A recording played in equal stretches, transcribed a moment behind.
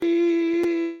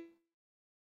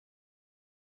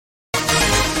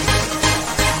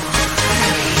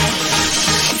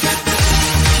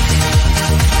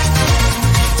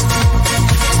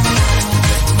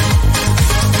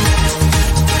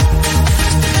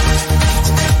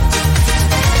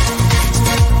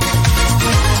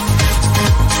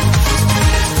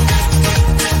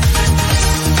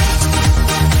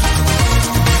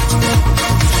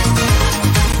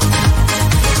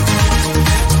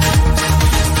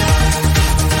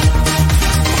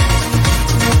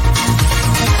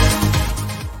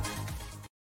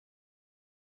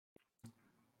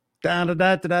Da, da,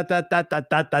 da, da, da, da, da,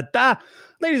 da, da, da.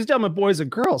 Ladies and gentlemen, boys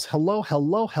and girls, hello,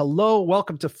 hello, hello.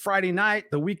 Welcome to Friday night.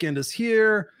 The weekend is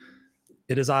here.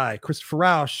 It is I, Christopher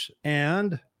Rausch,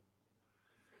 and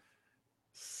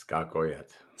Scott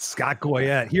Goyette. Scott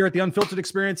Goyette here at the Unfiltered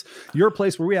Experience, your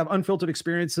place where we have unfiltered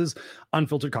experiences,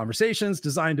 unfiltered conversations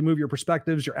designed to move your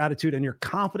perspectives, your attitude, and your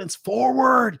confidence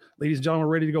forward. Ladies and gentlemen,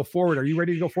 we're ready to go forward. Are you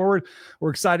ready to go forward? We're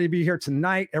excited to be here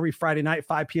tonight, every Friday night,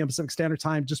 5 p.m. Pacific Standard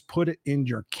Time. Just put it in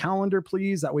your calendar,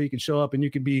 please. That way you can show up and you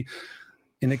can be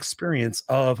an experience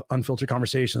of unfiltered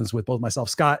conversations with both myself,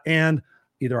 Scott, and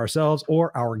either ourselves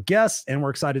or our guests. And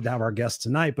we're excited to have our guests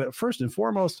tonight. But first and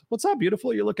foremost, what's up,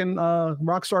 beautiful? You're looking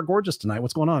rock star gorgeous tonight.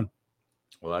 What's going on?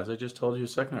 Well, as I just told you a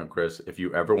second ago, Chris, if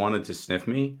you ever wanted to sniff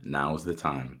me, now's the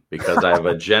time. Because I have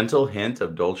a gentle hint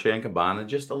of Dolce & Gabbana,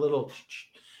 just a little.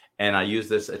 And I use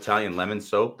this Italian lemon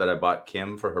soap that I bought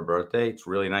Kim for her birthday. It's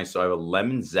really nice. So I have a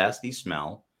lemon zesty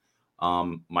smell.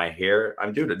 My hair,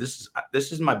 I'm doing it. This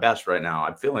is my best right now.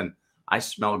 I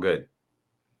smell good.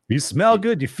 You smell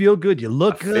good. You feel good. You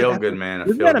look good. I feel good, man.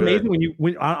 Isn't that amazing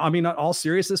when I mean, all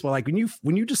seriousness, well, like when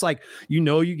you just like,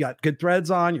 you got good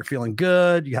threads on, you're feeling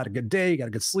good. You had a good day, you got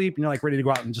a good sleep, and you're like ready to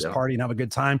go out and just party and have a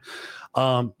good time.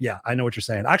 Yeah, I know what you're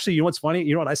saying. Actually, you know what's funny?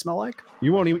 You know what I smell like?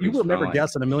 You will never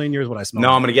guess in a million years what I smell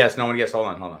like. I'm going to guess. No, I'm going to guess. Hold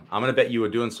on. I'm going to bet you were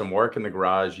doing some work in the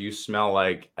garage. You smell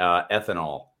like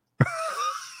ethanol.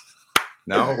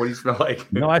 No, what do you smell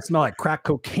like? No, I smell like crack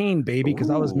cocaine, baby,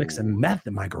 because I was mixing meth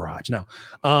in my garage. No,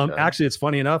 actually, it's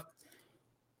funny enough.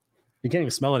 You can't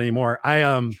even smell it anymore.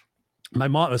 My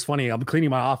mom, it was funny. I'm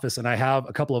cleaning my office and I have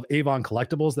a couple of Avon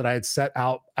collectibles that I had set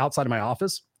outside of my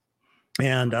office.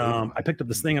 And I picked up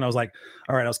this thing and I was like,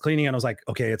 all right, I was cleaning and I was like,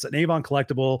 okay, it's an Avon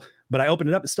collectible, but I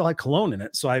opened it up. It still had cologne in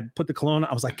it. So I put the cologne.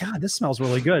 I was like, God, this smells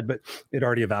really good, but it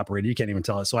already evaporated. You can't even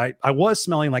tell it. So I was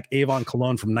smelling like Avon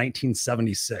cologne from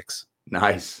 1976.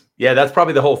 Nice. Yeah, that's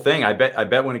probably the whole thing. I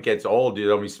bet when it gets old, it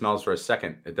only smells for a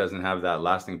second. It doesn't have that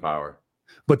lasting power.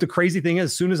 But the crazy thing is,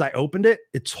 as soon as I opened it,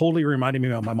 it totally reminded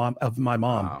me of my mom.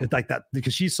 Wow. It's like that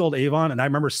because she sold Avon, and I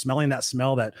remember smelling that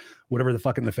smell, that whatever the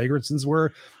fucking the fragrances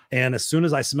were. And as soon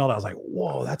as I smelled it, I was like,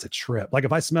 "Whoa, that's a trip!" Like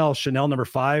if I smell Chanel No.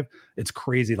 5, it's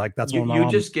crazy. Like that's what you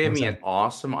just gave me an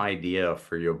awesome idea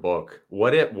for your book.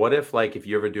 What if like if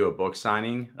you ever do a book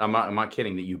signing, I'm not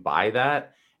kidding, that you buy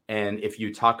that. And if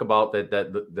you talk about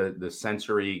the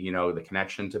sensory, the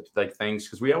connection to like things,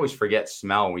 because we always forget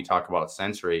smell when we talk about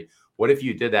sensory. What if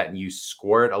you did that and you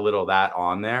squirt a little of that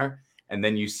on there and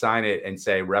then you sign it and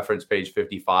say reference page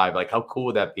 55? Like how cool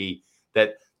would that be?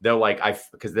 That they're like,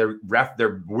 because they're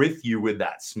with you with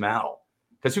that smell.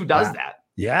 Because who does that?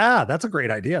 Yeah, that's a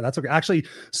great idea. Actually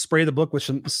spray the book with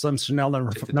some Chanel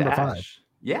number 5.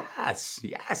 Yes.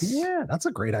 Yeah, that's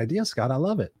a great idea, Scott. I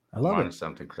love it. I love it.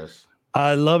 Something, Chris.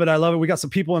 I love it. We got some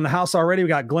people in the house already. We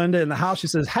got Glenda in the house. She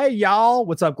says, hey, y'all.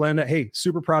 What's up, Glenda? Hey,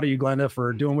 super proud of you, Glenda,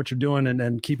 for doing what you're doing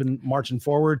and keeping marching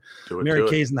forward. Mary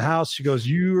Kay's in the house. She goes,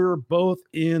 you're both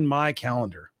in my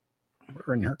calendar.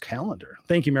 We're in her calendar.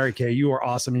 Thank you, Mary Kay. You are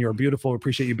awesome and you are beautiful. We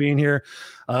appreciate you being here.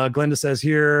 Glenda says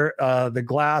here, the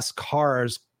glass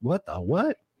cars. What the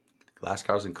what? Glass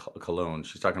cars and cologne.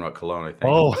 She's talking about cologne, I think.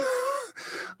 Oh,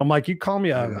 I'm like, you call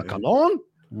me a cologne?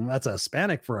 That's a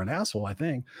Hispanic for an asshole, I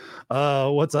think.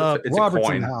 What's up? It's Robert's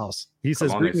in the house. He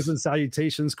says, greetings and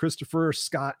salutations, Christopher,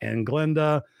 Scott, and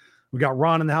Glenda. We got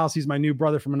Ron in the house. He's my new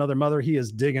brother from another mother. He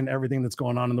is digging everything that's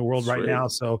going on in the world right now.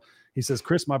 So he says,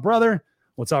 Chris, my brother.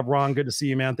 What's up, Ron? Good to see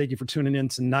you, man. Thank you for tuning in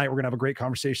tonight. We're going to have a great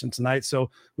conversation tonight.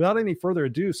 So without any further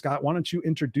ado, Scott, why don't you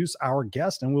introduce our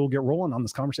guest and we'll get rolling on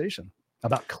this conversation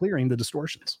about clearing the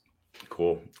distortions.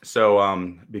 Cool.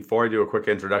 So before I do a quick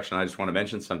introduction, I just want to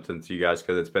mention something to you guys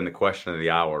because it's been the question of the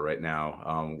hour right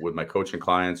now with my coaching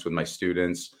clients, with my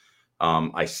students.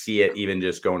 I see it even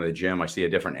just going to the gym. I see a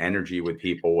different energy with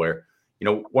people where,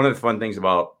 one of the fun things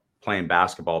about playing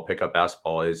basketball, pickup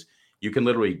basketball, is you can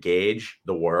literally gauge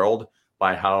the world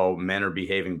by how men are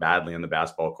behaving badly on the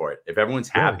basketball court. If everyone's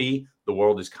happy, the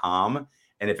world is calm.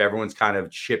 And if everyone's kind of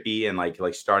chippy and like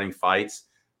starting fights,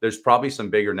 there's probably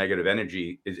some bigger negative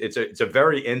energy. It's a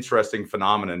very interesting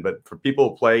phenomenon, but for people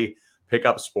who play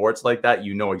pickup sports like that,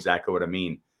 you know exactly what I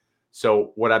mean.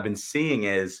 So what I've been seeing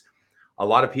is a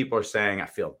lot of people are saying, I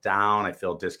feel down, I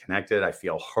feel disconnected, I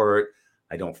feel hurt,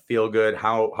 I don't feel good.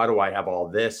 How do I have all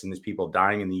this? And there's people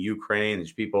dying in the Ukraine,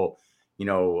 there's people,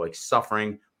 like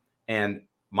suffering. And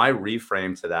my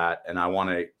reframe to that, and I want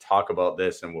to talk about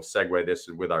this and we'll segue this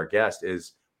with our guest,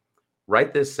 is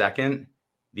right this second,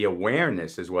 the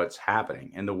awareness is what's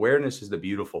happening. And the awareness is the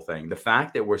beautiful thing. The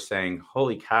fact that we're saying,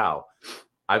 holy cow,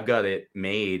 I've got it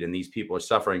made and these people are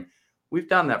suffering. we've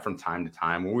done that from time to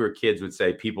time. When we were kids, would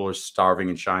say people are starving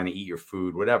in China, eat your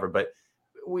food, whatever. But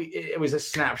it was a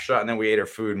snapshot, and then we ate our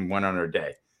food and went on our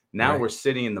day. Now we're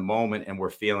sitting in the moment and we're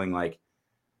feeling like,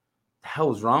 the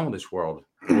hell is wrong with this world?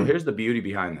 Well, here's the beauty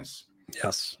behind this.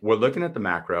 Yes. We're looking at the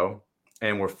macro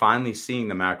and we're finally seeing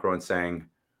the macro and saying,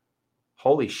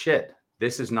 holy shit,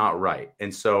 this is not right.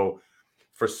 And so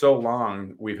for so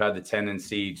long, we've had the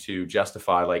tendency to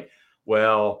justify like,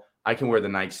 well, I can wear the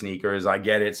Nike sneakers. I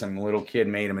get it. Some little kid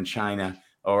made them in China,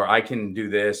 or I can do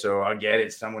this, or I get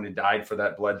it. Someone had died for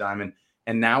that blood diamond.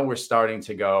 And now we're starting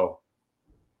to go,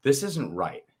 this isn't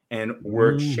right. And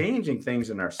we're changing things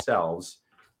in ourselves.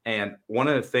 And one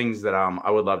of the things that I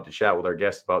would love to chat with our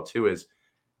guests about too is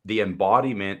the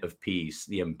embodiment of peace,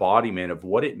 the embodiment of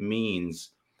what it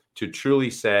means to truly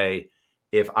say,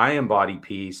 if I embody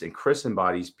peace and Chris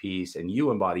embodies peace and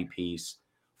you embody peace,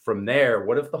 from there,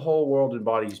 what if the whole world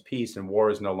embodies peace and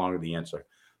war is no longer the answer?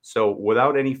 So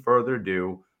without any further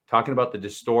ado, talking about the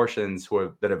distortions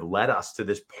that have led us to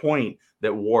this point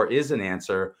that war is an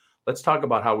answer, let's talk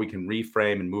about how we can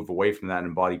reframe and move away from that and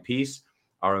embody peace.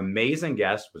 Our amazing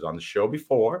guest was on the show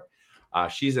before.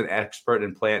 She's an expert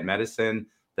in plant medicine.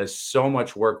 Does so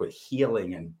much work with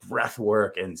healing and breath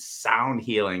work and sound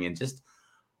healing and just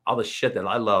all the shit that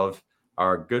I love.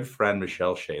 Our good friend,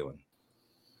 Michelle Schalin.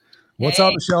 What's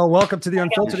up, Michelle? Welcome to the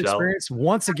Unfiltered Experience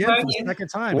once again for the second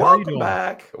time. How are you doing?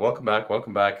 Welcome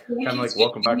back. Kind of like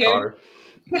welcome back, Carter.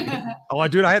 Oh,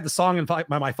 dude, I had the song in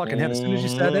my fucking head. As soon as you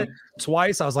said it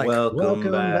twice, I was like,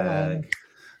 welcome back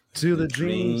to the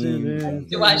dreams.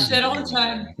 You watch that all the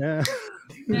time. Yeah.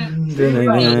 It's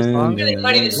really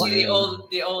funny to see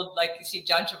the old, like you see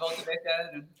John Travolta back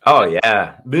then. Oh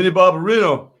yeah, Benny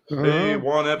Barbarino, hey,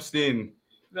 Juan Epstein.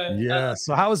 Yeah.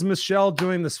 So how is Michelle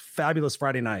doing this fabulous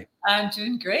Friday night? I'm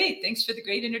doing great. Thanks for the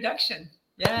great introduction.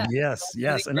 Yeah. Yes.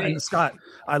 Really and Scott,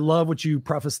 I love what you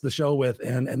prefaced the show with,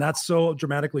 and that's so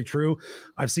dramatically true.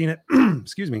 I've seen it.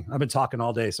 Excuse me. I've been talking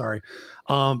all day. Sorry.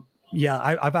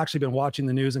 Yeah, I've actually been watching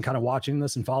the news and kind of watching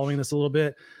this and following this a little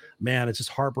bit. Man, it's just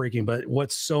heartbreaking. But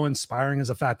what's so inspiring is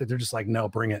the fact that they're just like, no,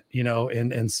 bring it,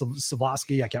 and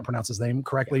Savosky, I can't pronounce his name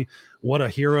correctly. What a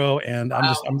hero. And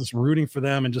I'm just rooting for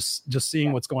them and just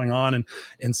seeing what's going on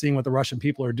and seeing what the Russian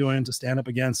people are doing to stand up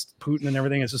against Putin and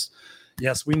everything. It's just,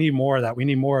 yes, we need more of that. We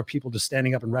need more of people just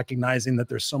standing up and recognizing that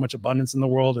there's so much abundance in the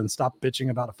world and stop bitching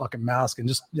about a fucking mask and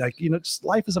just like, just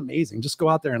life is amazing. Just go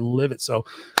out there and live it. So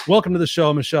welcome to the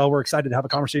show, Michelle. We're excited to have a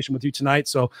conversation with you tonight.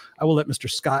 So I will let Mr.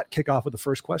 Scott kick off with the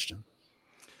first question.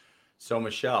 So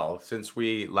Michelle, since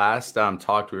we last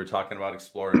talked, we were talking about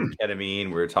exploring ketamine.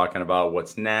 We were talking about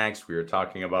what's next. We were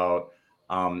talking about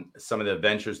some of the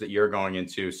ventures that you're going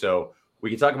into. So we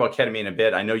can talk about ketamine a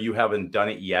bit. I know you haven't done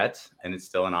it yet, and it's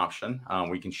still an option.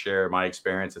 We can share my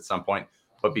experience at some point.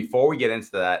 But before we get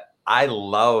into that, I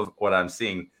love what I'm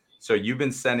seeing. So you've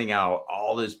been sending out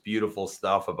all this beautiful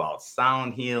stuff about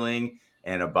sound healing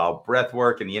and about breath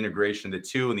work and the integration of the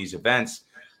two in these events,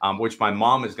 which my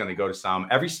mom is going to go to some.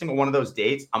 Every single one of those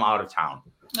dates, I'm out of town.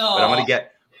 Oh. But I'm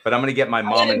going to get my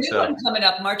mom into. There's a new one coming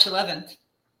up March 11th.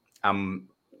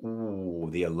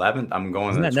 The 11th. I'm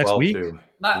going to the 12th next week? too.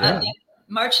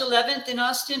 March 11th in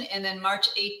Austin, and then March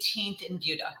 18th in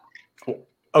Buda.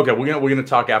 Okay, we're gonna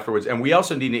talk afterwards, and we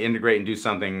also need to integrate and do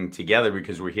something together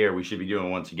because we're here. We should be doing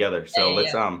one together. So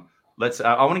let's.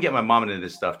 I want to get my mom into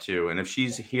this stuff too, and if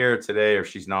she's here today or if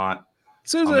she's not,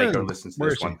 Susan, I'll make her listen to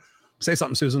this one. Say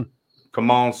something, Susan.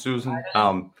 Come on, Susan.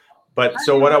 But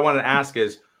so what I want to ask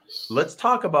is, let's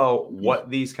talk about what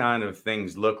these kind of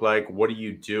things look like. What are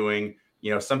you doing?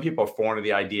 Some people are foreign to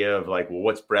the idea of like, well,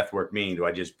 what's breath work mean? Do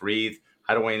I just breathe?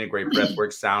 How do I integrate breath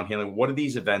work, sound healing? What are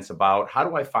these events about? How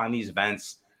do I find these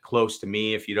events close to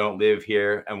me if you don't live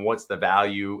here? And what's the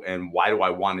value and why do I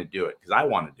want to do it? Because I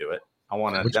want to do it. I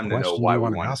want them to know why we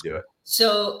want to do it.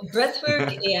 So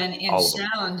breathwork and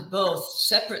sound both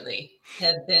separately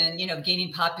have been,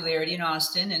 gaining popularity in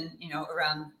Austin and,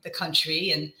 around the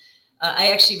country. And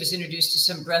I actually was introduced to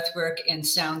some breathwork and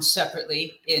sound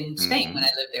separately in Spain when I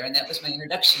lived there. And that was my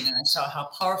introduction. And I saw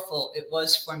how powerful it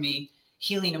was for me,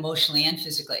 healing emotionally and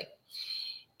physically.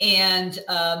 And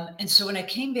so when I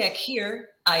came back here,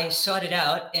 I sought it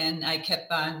out and I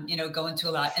kept on, going to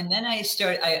a lot. And then I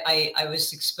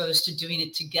was exposed to doing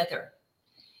it together.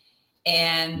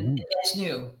 And that's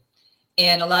new.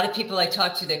 And a lot of people I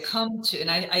talk to that come to,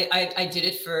 and I did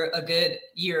it for a good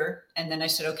year. And then I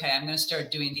said, okay, I'm going to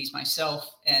start doing these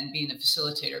myself and being a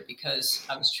facilitator because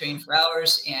I was trained for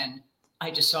hours and I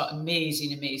just saw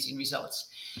amazing, amazing results.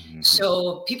 Mm-hmm.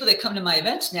 So people that come to my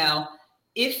events now,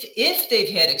 if they've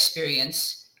had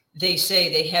experience, they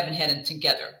say they haven't had them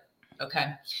together.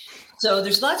 Okay. So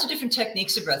there's lots of different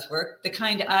techniques of breath work. The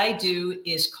kind I do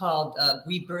is called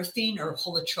rebirthing or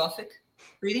holotropic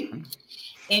breathing.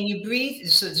 And you breathe,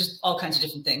 so just all kinds of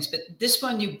different things. But this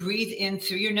one, you breathe in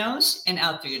through your nose and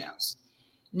out through your nose.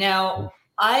 Now,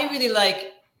 I really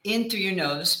like in through your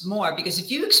nose more, because if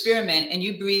you experiment and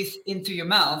you breathe in through your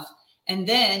mouth and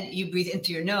then you breathe in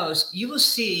through your nose, you will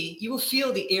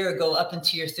feel the air go up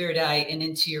into your third eye and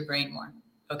into your brain more.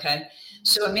 Okay.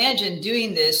 So imagine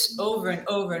doing this over and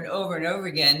over and over and over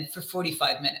again for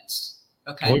 45 minutes.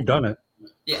 Okay. We've done it.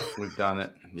 Yeah. We've done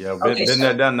it. Yeah. Been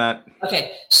there, done that.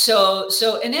 Okay. So,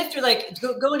 and after like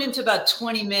going into about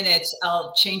 20 minutes,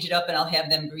 I'll change it up and I'll have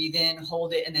them breathe in,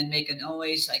 hold it, and then make a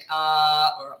noise like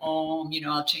ah or om,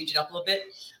 I'll change it up a little bit,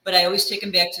 but I always take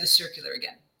them back to the circular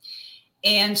again.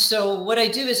 And so what I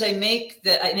do is I make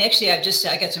and actually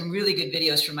I got some really good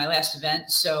videos from my last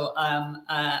event. So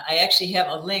I actually have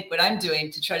a link, what I'm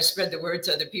doing to try to spread the word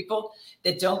to other people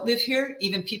that don't live here,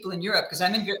 even people in Europe, because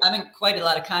I'm in quite a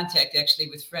lot of contact actually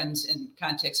with friends and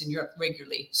contacts in Europe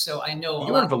regularly. So I know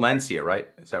you were in Valencia, right?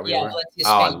 Is that where you were? Valencia,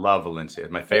 I Spain. love Valencia.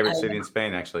 It's my favorite city in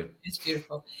Spain, actually. It's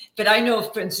beautiful. But I know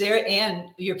friends there and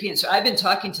Europeans. So I've been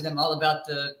talking to them all about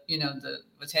the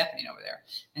what's happening over there.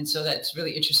 And so that's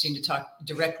really interesting to talk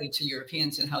directly to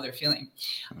Europeans and how they're feeling.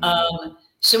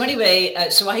 So anyway,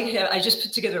 I just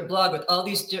put together a blog with all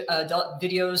these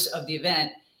videos of the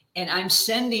event. And I'm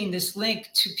sending this link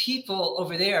to people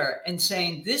over there and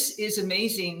saying, this is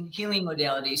amazing healing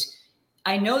modalities.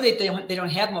 I know that they don't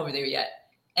have them over there yet.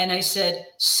 And I said,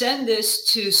 send this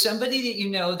to somebody that you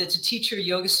know that's a teacher,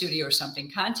 yoga studio or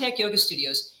something. Contact yoga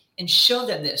studios and show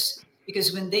them this.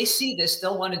 Because when they see this,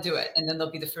 they'll want to do it. And then they'll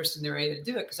be the first in their area to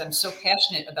do it. Because I'm so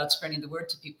passionate about spreading the word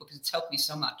to people because it's helped me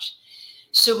so much.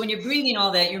 So when you're breathing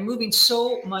all that, you're moving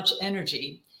so much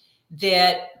energy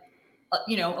that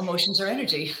emotions are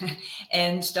energy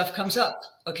and stuff comes up.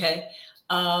 Okay.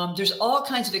 There's all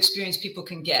kinds of experience people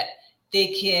can get. They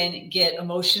can get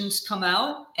emotions come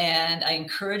out, and I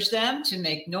encourage them to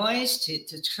make noise,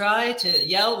 to try to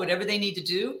yell, whatever they need to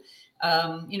do.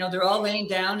 They're all laying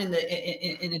down in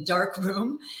a dark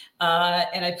room.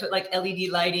 And I put like LED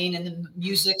lighting and the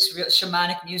music's real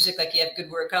shamanic music, like you have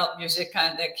good workout music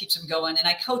kind of that keeps them going. And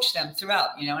I coach them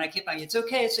throughout, and I keep on, it's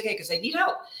okay. Because they need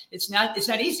help. It's not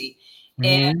easy.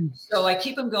 And so I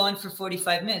keep them going for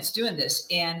 45 minutes doing this,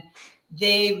 and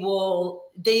they will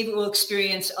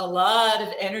experience a lot of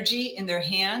energy in their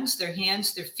hands, their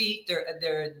feet, their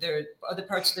other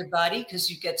parts of their body, because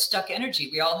you get stuck energy.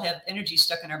 We all have energy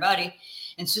stuck in our body.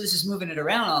 And so this is moving it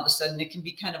around all of a sudden. It can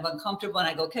be kind of uncomfortable. And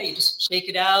I go, okay, you just shake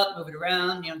it out, move it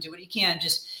around, do what you can,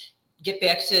 just get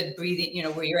back to breathing,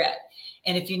 where you're at.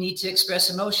 And if you need to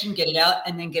express emotion, get it out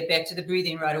and then get back to the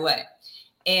breathing right away.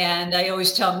 And I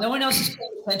always tell them, no one else is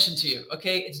paying attention to you.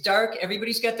 Okay. It's dark.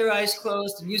 Everybody's got their eyes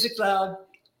closed. The music's loud,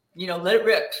 let it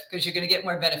rip because you're going to get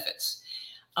more benefits.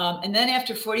 And then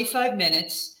after 45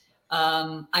 minutes,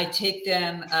 I take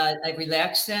them, I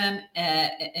relax them,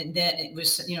 and then it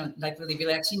was, like really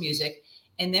relaxing music.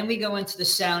 And then we go into the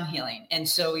sound healing. And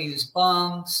so we use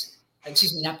bongs,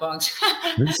 not bongs.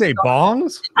 Did you say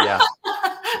bongs? Yeah.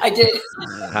 I did.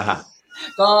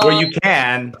 Well, you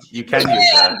can use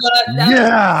that.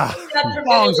 Yeah.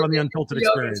 Bongs on the Unfiltered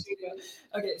experience.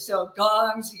 Okay, so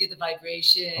gongs, you get the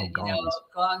vibration,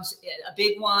 gongs, a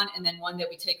big one, and then one that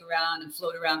we take around and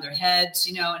float around their heads,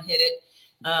 and hit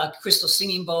it. Crystal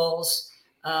singing bowls,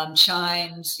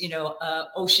 chimes,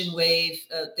 ocean wave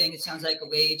thing. It sounds like a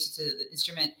wave. It's an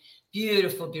instrument.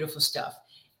 Beautiful, beautiful stuff.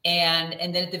 And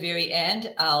then at the very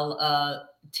end, I'll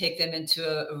take them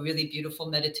into a really beautiful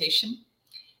meditation.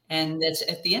 And that's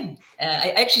at the end. I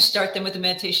actually start them with the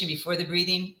meditation before the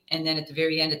breathing. And then at the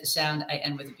very end, at the sound, I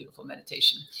end with a beautiful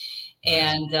meditation.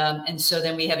 And so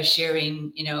then we have a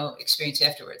sharing, experience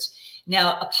afterwards.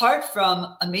 Now, apart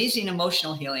from amazing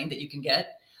emotional healing that you can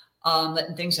get,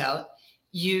 letting things out,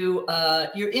 you're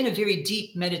in a very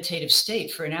deep meditative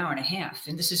state for an hour and a half.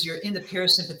 And you're in the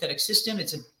parasympathetic system.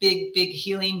 It's a big, big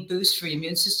healing boost for your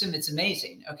immune system. It's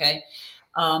amazing. Okay.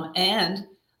 And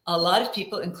a lot of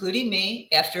people, including me,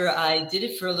 after I did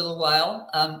it for a little while,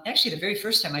 actually the very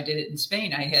first time I did it in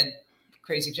Spain, I had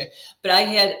crazy, but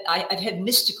I've had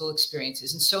mystical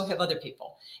experiences, and so have other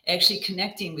people, actually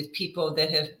connecting with people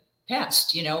that have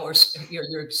passed, or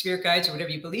your spirit guides or whatever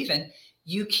you believe in.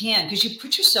 You can, because you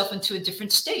put yourself into a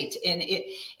different state, and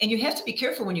you have to be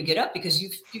careful when you get up, because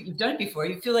you've done it before.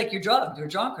 You feel like you're drugged or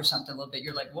drunk or something a little bit.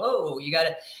 You're like, whoa, you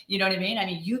gotta, you know what I mean? I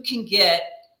mean, you can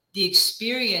get the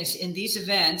experience in these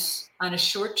events on a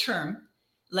short term,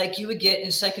 like you would get in a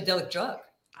psychedelic drug.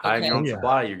 High in Okay. your own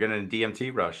supply, you're getting a DMT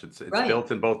rush. It's Right.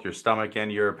 built in both your stomach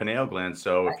and your pineal gland.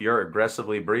 So if you're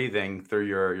aggressively breathing through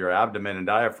your abdomen and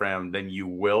diaphragm, then you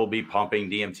will be pumping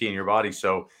DMT in your body.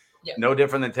 So Yep. no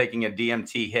different than taking a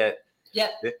DMT hit.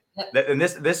 Yep. And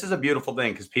this is a beautiful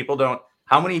thing, because people don't.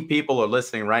 How many people are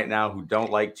listening right now who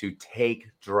don't like to take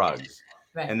drugs?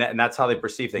 Right. And that's how they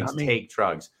perceive things. Take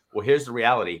drugs. Well, here's the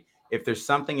reality. If there's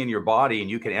something in your body and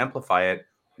you can amplify it,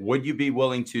 would you be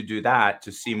willing to do that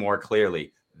to see more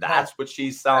clearly? That's what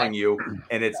she's selling you.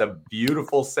 And it's a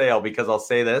beautiful sale, because I'll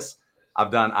say this.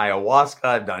 I've done ayahuasca,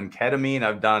 I've done ketamine,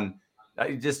 I've done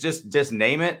just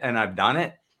name it, and I've done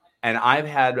it. And I've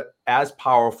had as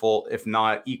powerful, if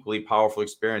not equally powerful,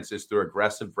 experiences through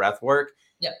aggressive breath work.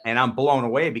 Yep. And I'm blown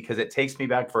away, because it takes me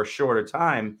back for a shorter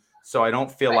time. So I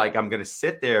don't feel like I'm going to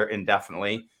sit there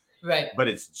indefinitely. Right. But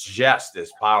it's just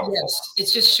as powerful. Yes,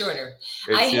 it's just shorter.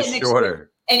 It's just shorter.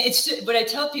 And it's what I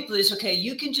tell people is, okay,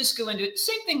 you can just go into it.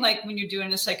 Same thing like when you're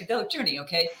doing a psychedelic journey.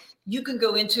 Okay, you can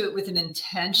go into it with an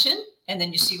intention, and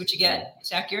then you see what you get.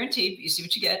 It's not guaranteed, but you see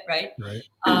what you get, right? Right.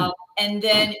 And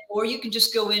then, or you can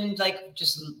just go in like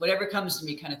just whatever comes to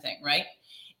me kind of thing, right?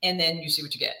 And then you see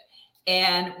what you get.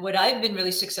 And what I've been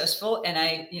really successful, and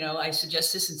I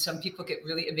suggest this, and some people get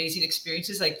really amazing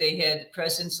experiences. Like they had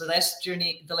presence. The last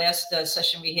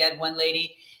session we had, one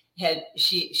lady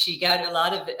she got a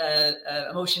lot of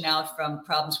emotion out from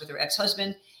problems with her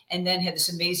ex-husband, and then had this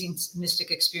amazing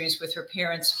mystic experience with her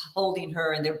parents holding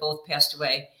her, and they're both passed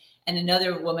away. And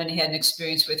another woman had an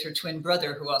experience with her twin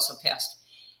brother who also passed.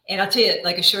 And I'll tell you,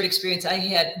 like a short experience I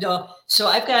had. So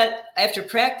I've got, after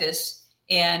practice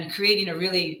and creating a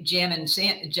really jammin'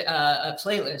 a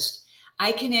playlist,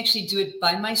 I can actually do it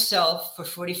by myself for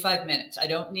 45 minutes. I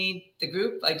don't need the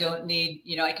group. I don't need,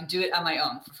 I can do it on my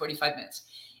own for 45 minutes.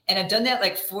 And I've done that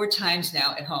like 4 times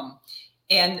now at home.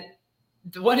 And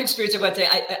the one experience I want to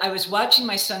say, I was watching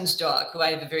my son's dog, who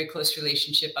I have a very close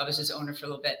relationship. I was his owner for a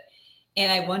little bit. And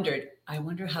I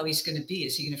wonder how he's going to be.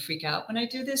 Is he going to freak out when I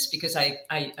do this? Because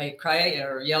I cry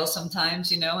or yell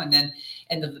sometimes, and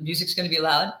the music's going to be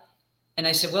loud. And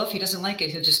I said, well, if he doesn't like it,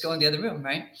 he'll just go in the other room,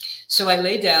 right? So I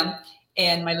lay down,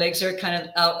 and my legs are kind of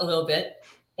out a little bit.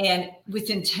 And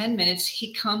within 10 minutes,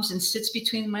 he comes and sits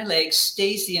between my legs,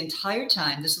 stays the entire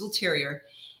time, this little terrier.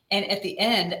 And at the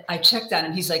end, I checked on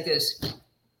him. He's like this.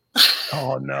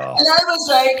 Oh, no. And I was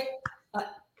like,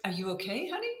 are you okay,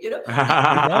 honey?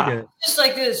 Just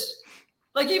like this,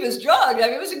 like he was drugged. I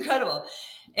mean, it was incredible.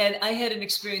 And I had an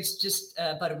experience just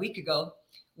about a week ago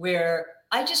where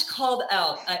I just called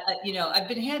out.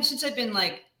 Since I've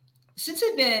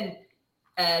been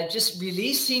just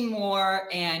releasing more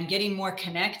and getting more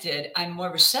connected, I'm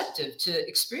more receptive to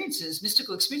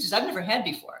mystical experiences I've never had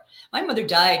before. My mother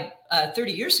died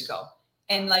 30 years ago.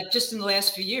 And like just in the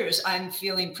last few years, I'm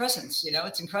feeling presence,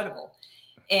 it's incredible.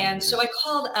 And so I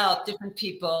called out different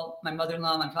people, my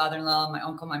mother-in-law, my father-in-law, my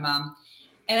uncle, my mom,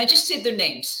 and I just said their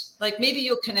names. Like, maybe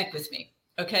you'll connect with me.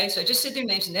 Okay. So I just said their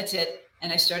names, and that's it. And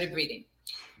I started breathing.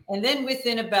 And then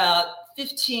within about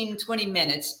 15, 20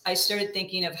 minutes, I started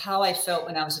thinking of how I felt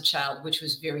when I was a child, which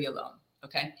was very alone.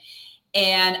 Okay.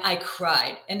 And I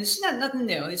cried. And it's not nothing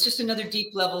new. It's just another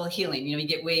deep level of healing. You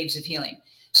get waves of healing.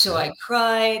 So I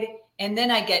cried, and then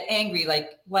I get angry.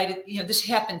 Like, why did, this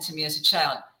happened to me as a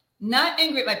child? Not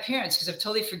angry at my parents, because I've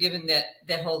totally forgiven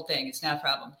that whole thing. It's not a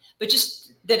problem, but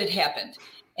just that it happened.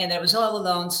 And I was all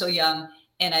alone, so young,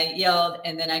 and I yelled,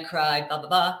 and then I cried, blah, blah,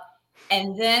 blah.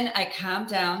 And then I calmed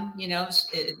down, it was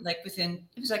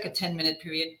like a 10-minute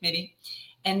period, maybe.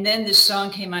 And then this song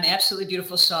came on, absolutely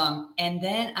beautiful song. And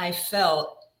then I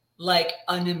felt like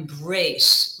an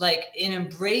embrace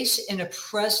in a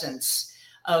presence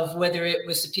of, whether it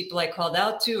was the people I called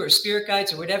out to or spirit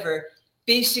guides or whatever,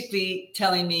 basically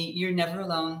telling me, you're never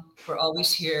alone. We're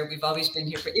always here. We've always been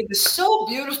here. It was so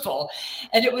beautiful.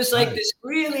 And it was like this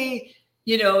really,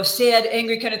 sad,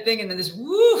 angry kind of thing. And then this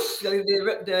woof,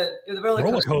 the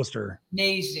roller coaster.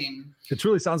 Amazing. It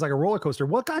truly sounds like a roller coaster.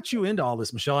 What got you into all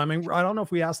this, Michelle? I mean, I don't know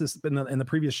if we asked this in the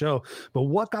previous show, but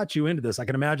what got you into this? I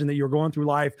can imagine that you're going through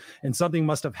life and something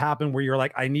must have happened where you're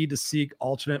like, I need to seek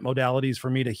alternate modalities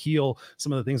for me to heal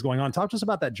some of the things going on. Talk to us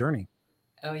about that journey.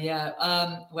 Oh, yeah.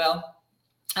 Well,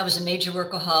 I was a major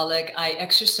workaholic. I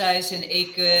exercised and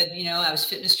ate good. I was a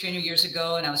fitness trainer years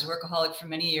ago, and I was a workaholic for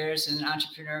many years, and an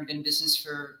entrepreneur. I've been in business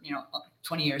for,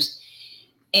 20 years.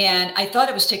 And I thought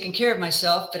I was taking care of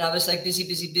myself, but I was like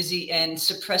busy and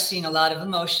suppressing a lot of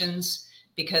emotions,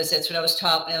 because that's what I was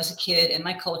taught when I was a kid in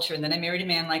my culture. And then I married a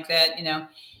man like that, and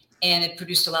it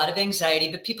produced a lot of anxiety,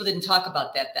 but people didn't talk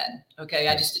about that then. Okay.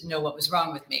 I just didn't know what was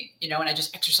wrong with me, and I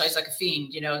just exercised like a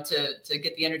fiend, to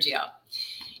get the energy out.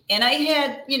 And I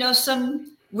had,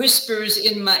 some whispers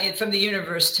from the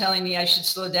universe telling me I should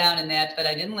slow down in that, but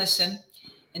I didn't listen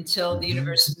until the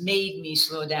universe made me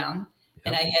slow down. Yep.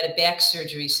 And I had a back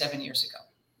surgery 7 years ago.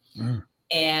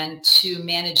 And to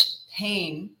manage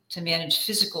pain, to manage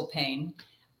physical pain,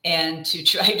 and to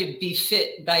try to be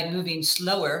fit by moving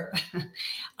slower,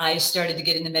 I started to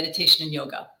get into meditation and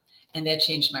yoga, and that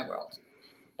changed my world.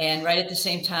 And right at the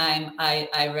same time,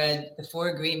 I read The Four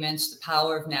Agreements, The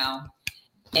Power of Now,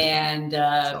 and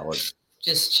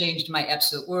just changed my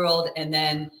absolute world. And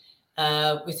then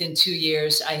within 2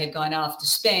 years, I had gone off to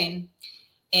Spain.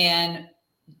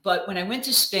 But when I went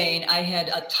to Spain, I had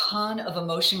a ton of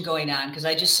emotion going on because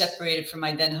I just separated from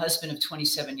my then husband of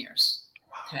 27 years.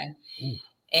 Okay. Ooh.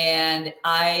 And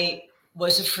I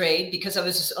was afraid because I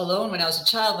was alone when I was a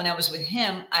child. When I was with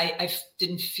him, I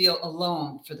didn't feel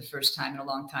alone for the first time in a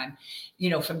long time,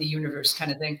 from the universe kind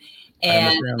of thing.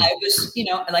 And I was,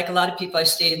 like a lot of people, I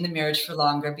stayed in the marriage for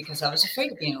longer because I was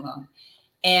afraid of being alone.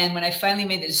 And when I finally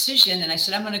made the decision and I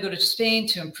said, I'm going to go to Spain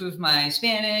to improve my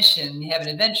Spanish and have an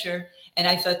adventure. And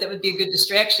I thought that would be a good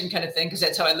distraction kind of thing, because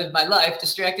that's how I lived my life,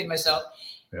 distracting myself.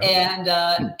 Yeah.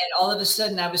 And all of a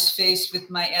sudden I was faced with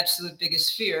my absolute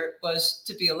biggest fear was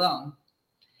to be alone.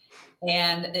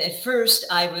 And at first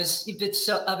I was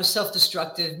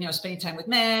self-destructive, spending time with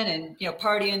men and,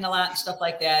 partying a lot and stuff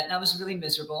like that. And I was really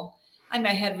miserable. I mean,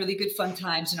 I had really good fun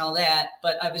times and all that,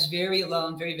 but I was very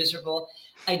alone, very miserable.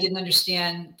 I didn't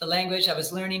understand the language. I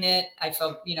was learning it. I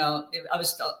felt,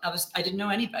 I didn't know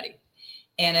anybody.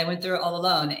 And I went through it all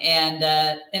alone. And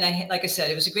I, like I said,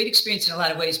 it was a great experience in a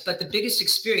lot of ways, but the biggest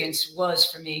experience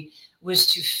for me was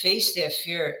to face that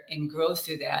fear and grow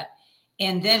through that.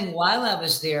 And then while I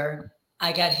was there,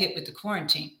 I got hit with the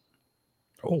quarantine.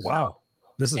 Oh, wow.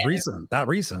 This is recent, that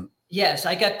recent. Yes.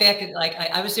 I got back,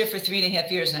 I was there for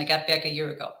 3.5 years and I got back a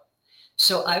year ago.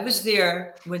 So I was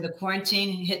there when the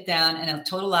quarantine hit down and a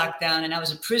total lockdown. And I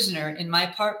was a prisoner in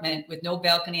my apartment with no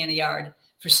balcony in a yard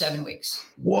for 7 weeks.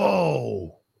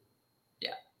 Whoa.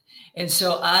 Yeah. And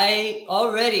so I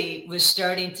already was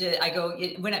starting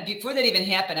to, before that even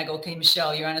happened, I go, okay,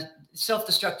 Michelle, you're on a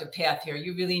self-destructive path here.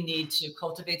 You really need to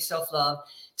cultivate self-love,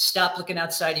 stop looking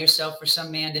outside yourself for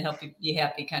some man to help you be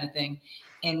happy kind of thing,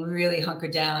 and really hunker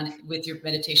down with your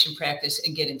meditation practice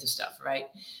and get into stuff. Right.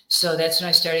 So that's when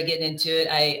I started getting into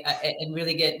it. And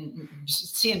really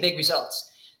seeing big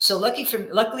results. So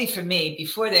luckily for me,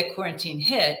 before that quarantine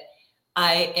hit,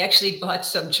 I actually bought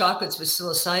some chocolates with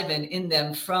psilocybin in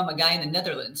them from a guy in the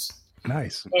Netherlands.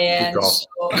 Nice. And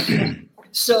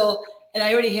and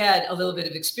I already had a little bit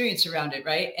of experience around it.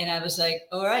 Right. And I was like,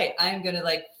 all right, I'm going to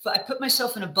I put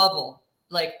myself in a bubble.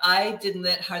 Like I didn't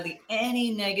let hardly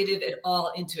any negative at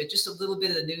all into it. Just a little bit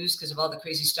of the news because of all the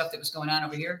crazy stuff that was going on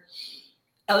over here.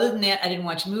 Other than that, I didn't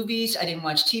watch movies. I didn't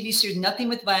watch TV series, nothing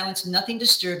with violence, nothing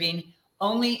disturbing.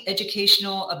 Only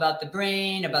educational about the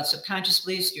brain, about subconscious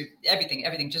beliefs, everything,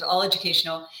 just all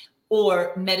educational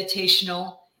or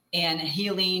meditational and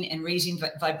healing and raising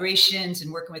vibrations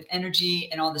and working with energy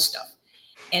and all this stuff.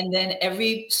 And then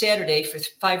every Saturday for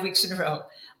 5 weeks in a row,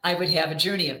 I would have a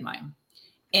journey of mine.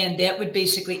 And that would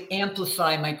basically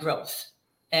amplify my growth.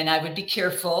 And I would be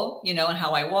careful, in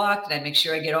how I walked. And I'd make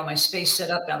sure I get all my space set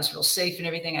up. And I was real safe and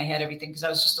everything. I had everything because I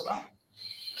was just alone.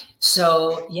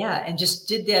 So yeah, and just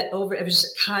did that over. It was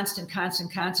just constant.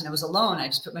 I was alone. I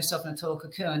just put myself in a total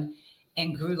cocoon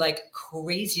and grew like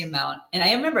crazy amount. And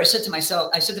I remember I said to my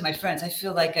friends, I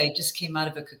feel like I just came out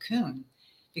of a cocoon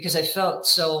because I felt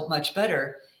so much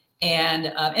better. And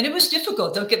it was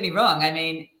difficult. Don't get me wrong. I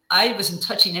mean, I wasn't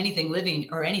touching anything living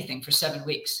or anything for 7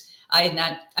 weeks.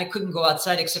 I couldn't go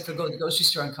outside except for go to the grocery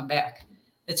store and come back.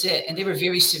 That's it. And they were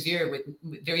very severe with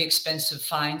very expensive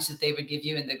fines that they would give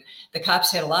you. And the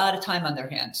cops had a lot of time on their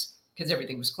hands because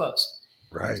everything was closed.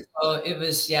 Right. So it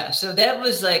was, yeah. So that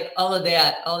was like all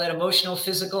that emotional,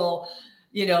 physical,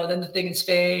 then the thing in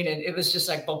Spain. And it was just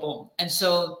like, boom, boom. And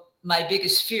so my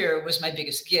biggest fear was my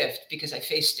biggest gift because I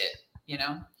faced it,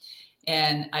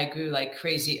 and I grew like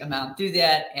crazy amount through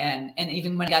that. And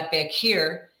even when I got back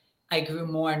here, I grew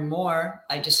more and more.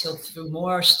 I just healed through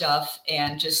more stuff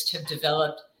and just have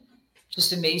developed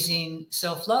just amazing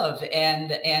self-love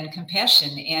and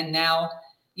compassion. And now,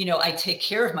 I take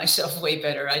care of myself way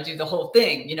better. I do the whole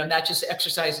thing, not just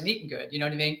exercise and eating good. You know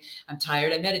what I mean? I'm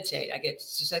tired. I meditate. I get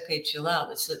just like, okay, chill out.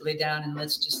 Let's lay down and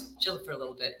let's just chill for a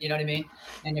little bit. You know what I mean?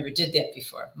 I never did that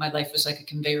before. My life was like a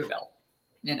conveyor belt,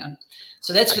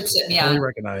 So that's what set me totally on.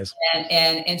 Recognize.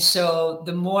 And so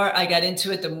the more I got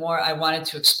into it, the more I wanted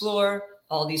to explore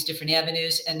all these different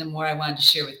avenues, and the more I wanted to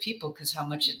share with people because how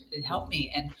much it helped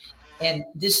me. And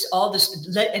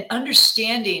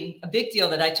understanding, a big deal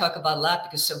that I talk about a lot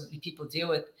because so many people deal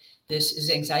with this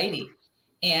is anxiety.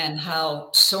 and how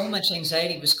so much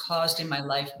anxiety was caused in my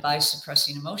life by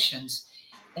suppressing emotions.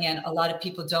 And a lot of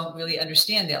people don't really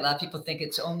understand that. A lot of people think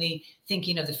it's only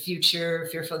thinking of the future,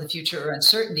 fearful of the future, or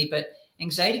uncertainty, but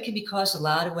anxiety can be caused a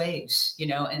lot of ways,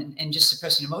 and just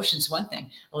suppressing emotions, one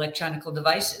thing. Electronic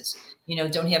devices,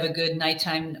 don't have a good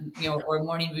nighttime, or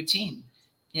morning routine,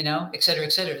 et cetera,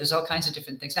 et cetera. There's all kinds of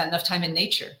different things. Not enough time in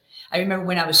nature. I remember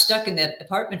when I was stuck in that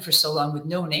apartment for so long with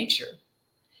no nature,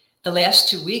 the last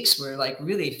 2 weeks were like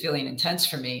really feeling intense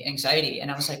for me, anxiety.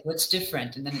 And I was like, what's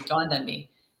different? And then it dawned on me,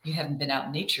 you haven't been out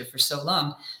in nature for so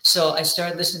long. So I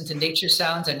started listening to nature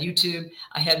sounds on YouTube.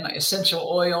 I had my essential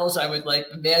oils. I would like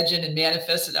imagine and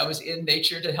manifest that I was in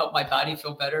nature to help my body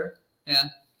feel better. Yeah.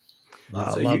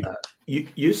 Wow, So I love that.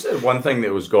 You said one thing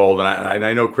that was gold, and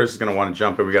I know Chris is going to want to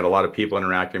jump in. We got a lot of people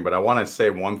interacting, but I want to say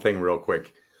one thing real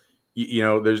quick.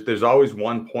 There's always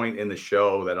one point in the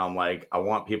show that I'm like, I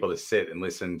want people to sit and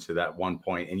listen to that one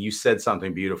point. And you said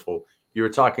something beautiful. You were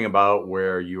talking about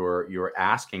where you were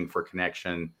asking for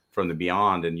connection from the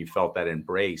beyond, and you felt that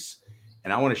embrace.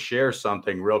 And I want to share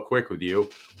something real quick with you.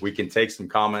 We can take some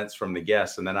comments from the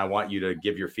guests, and then I want you to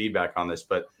give your feedback on this.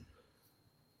 But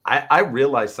I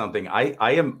realized something.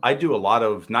 I do a lot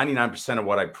of 99% of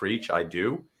what I preach. I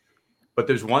do. But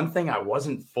there's one thing I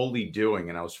wasn't fully doing,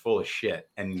 and I was full of shit.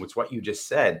 And it's what you just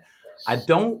said. I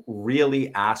don't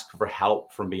really ask for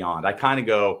help from beyond. I kind of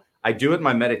go, I do it in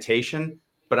my meditation,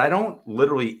 but I don't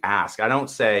literally ask. I don't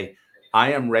say,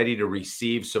 I am ready to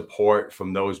receive support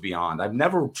from those beyond. I've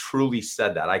never truly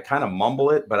said that. I kind of mumble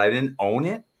it, but I didn't own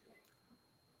it.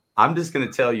 I'm just going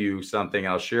to tell you something.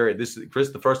 I'll share it. This is Chris.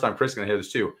 The first time Chris is going to hear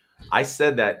this too. I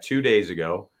said that 2 days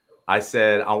ago. I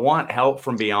said, I want help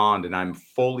from beyond, and I'm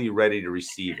fully ready to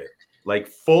receive it. Like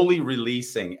fully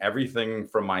releasing everything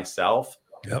from myself.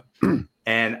 Yep.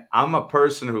 And I'm a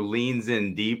person who leans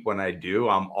in deep when I do.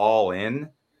 I'm all in.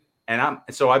 And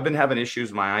I've been having issues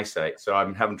with my eyesight. So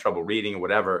I'm having trouble reading or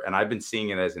whatever. And I've been seeing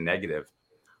it as a negative.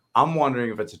 I'm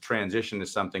wondering if it's a transition to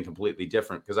something completely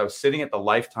different, because I was sitting at the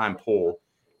Lifetime pool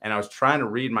and I was trying to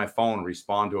read my phone and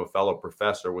respond to a fellow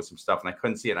professor with some stuff, and I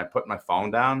couldn't see it. And I put my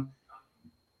phone down,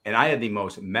 and I had the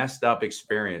most messed up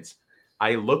experience.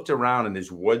 I looked around and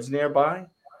there's woods nearby,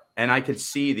 and I could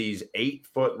see these 8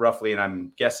 foot roughly, and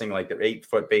I'm guessing like they're 8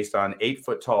 foot based on 8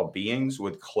 foot tall beings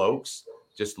with cloaks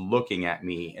just looking at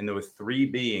me. And there were 3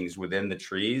 beings within the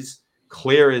trees,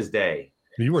 clear as day.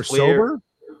 You were sober?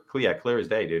 Yeah, clear as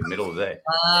day, dude. Middle of the day.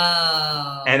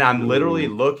 Wow. And I'm literally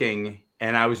looking,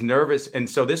 and I was nervous. And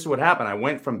so this is what happened. I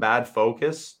went from bad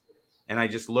focus, and I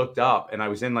just looked up, and I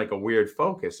was in like a weird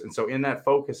focus. And so in that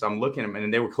focus, I'm looking at them,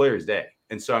 and they were clear as day.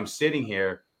 And so I'm sitting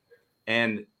here,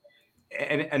 and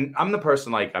I'm the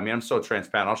person, like, I mean, I'm so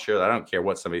transparent. I'll share that. I don't care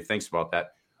what somebody thinks about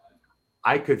that.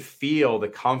 I could feel the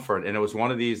comfort. And it was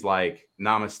one of these like,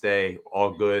 namaste,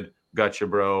 all good, gotcha,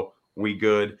 bro, we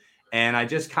good. And I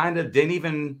just kind of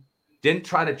didn't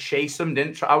try to chase them.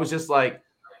 I was just like,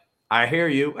 I hear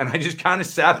you. And I just kind of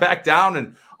sat back down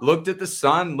and looked at the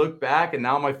sun, looked back, and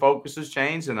now my focus has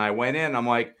changed. And I went in, I'm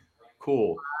like,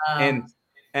 cool. And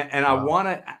I want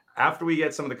to, after we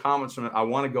get some of the comments from it, I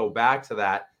want to go back to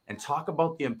that and talk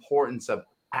about the importance of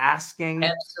asking.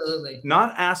 Absolutely.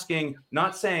 Not asking,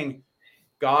 not saying,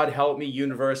 God help me,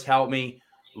 universe help me.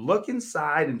 Look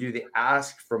inside and do the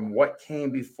ask from what came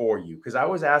before you. Because I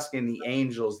was asking the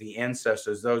angels, the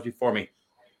ancestors, those before me,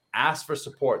 ask for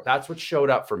support. That's what showed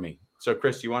up for me. So,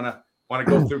 Chris, you want to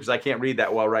go through, because I can't read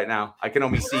that well right now. I can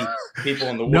only see people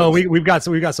in the woods. No, we've got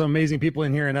some amazing people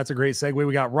in here, and that's a great segue.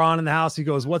 We got Ron in the house. He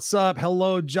goes, "What's up?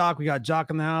 Hello, Jock." We got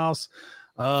Jock in the house.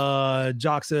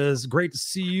 Jock says, "Great to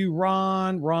see you,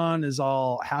 Ron." Ron is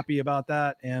all happy about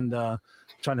that, and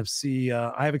trying to see.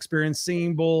 I have experienced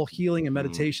singing bowl, healing, and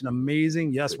meditation.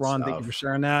 Amazing. Yes, Good Ron. stuff. Thank you for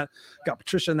sharing that. Got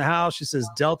Patricia in the house. She says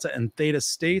Delta and Theta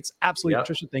states. Absolutely, Yep.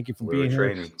 Patricia. Thank you for We being were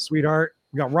here, training. sweetheart.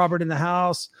 We got Robert in the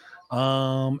house.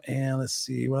 And let's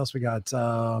see what else we got.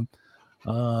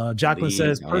 Jacqueline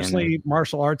says, personally,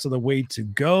 martial arts are the way to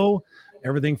go.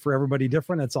 Everything for everybody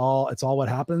different. It's all what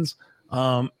happens.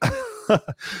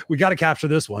 We got to capture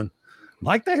this one.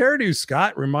 Like the hairdo,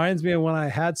 Scott, reminds me of when I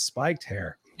had spiked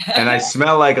hair. And I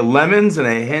smell like lemons and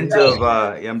a hint of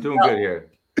I'm doing good here.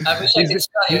 I wish I could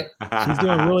tell you. He's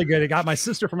doing really good. I got my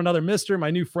sister from another mister. My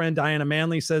new friend Diana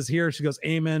Manley says here, she goes,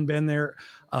 "Amen. Been there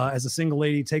as a single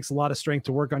lady. Takes a lot of strength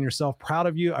to work on yourself. Proud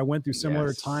of you. I went through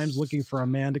similar times looking for a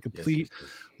man to complete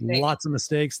lots of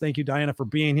mistakes. Thank you, Diana, for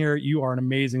being here. You are an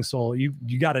amazing soul. You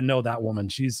got to know that woman.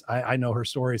 I know her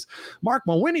stories." Mark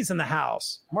Mawhinney's in the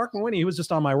house. Mark Mawhinney, he was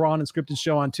just on my Raw and Unscripted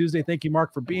show on Tuesday. Thank you,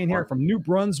 Mark, for being here from New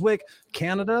Brunswick,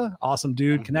 Canada. Awesome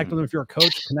dude. Connect with him if you're a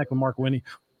coach. Connect with Mark Mawhinney.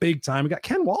 Big time. We got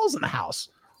Ken Walls in the house.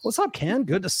 What's up, Ken?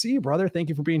 Good to see you, brother. Thank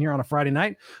you for being here on a Friday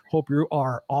night. Hope you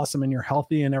are awesome and you're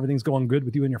healthy and everything's going good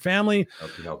with you and your family.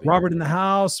 Healthy. Robert in the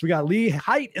house. We got Lee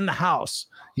Height in the house.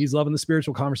 He's loving the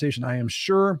spiritual conversation, I am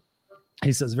sure.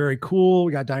 He says, very cool.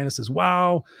 We got Diana says,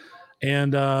 wow.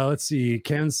 And let's see.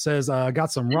 Ken says,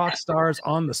 got some rock stars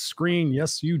on the screen.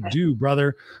 Yes, you do,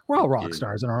 brother. We're all rock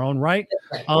stars in our own right.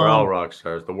 We're all rock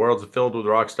stars. The world's filled with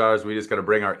rock stars. We just got to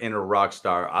bring our inner rock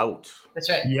star out.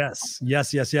 That's right. Yes.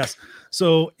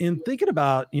 So in thinking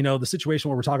about, the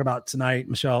situation where we're talking about tonight,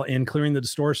 Michelle, in clearing the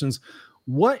distortions,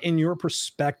 what in your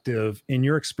perspective, in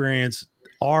your experience,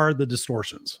 are the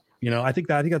distortions? I think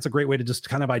that's a great way to just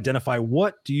kind of identify,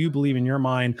 what do you believe in your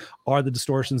mind are the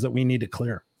distortions that we need to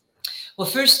clear? Well,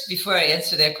 first, before I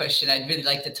answer that question, I'd really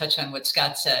like to touch on what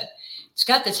Scott said.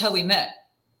 Scott, that's how we met.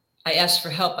 I asked for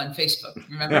help on Facebook.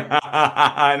 Remember?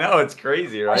 I know, it's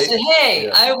crazy, right? I said, hey,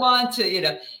 I want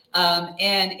to,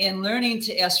 and in learning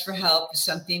to ask for help is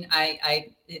something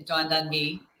it dawned on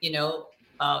me,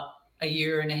 a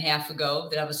year and a half ago,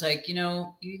 that I was like, you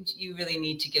really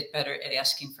need to get better at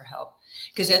asking for help,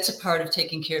 because that's a part of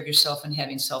taking care of yourself and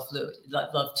having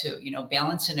self-love too,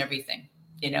 balance and everything,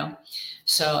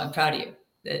 So I'm proud of you.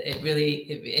 It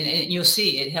really, and you'll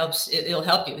see, it helps. It'll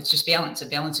help you. It's just balance.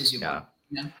 It balances you. Yeah.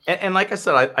 More, And like I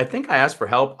said, I think I asked for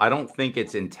help. I don't think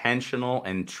it's intentional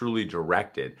and truly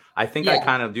directed. I think I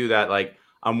kind of do that. Like,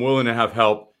 I'm willing to have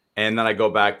help. And then I go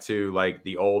back to like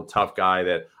the old tough guy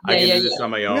that I can do this on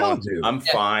my own. I'm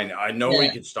fine. Nobody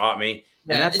can stop me.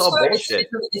 And that's all bullshit.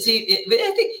 I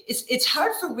think it's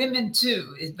hard for women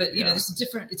too, but it's a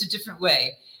different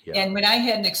way. Yeah. And when I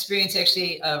had an experience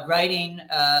actually writing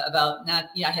about I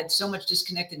had so much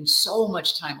disconnected and so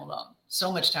much time alone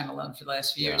for the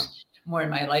last few years, more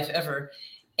in my life ever.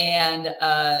 And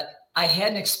I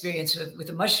had an experience with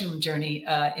a mushroom journey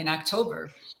in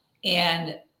October,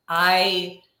 and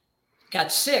I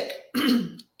got sick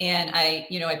and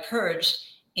I purged,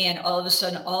 and all of a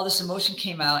sudden all this emotion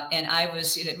came out, and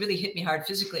it really hit me hard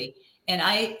physically. And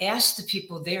I asked the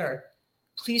people there,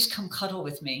 please come cuddle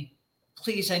with me.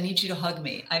 Please, I need you to hug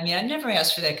me. I mean, I never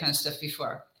asked for that kind of stuff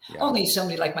before. Yeah. Only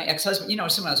somebody like my ex-husband,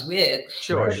 someone I was with.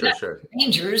 Sure.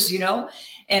 Strangers,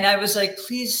 And I was like,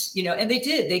 please, and they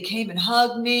did. They came and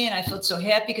hugged me, and I felt so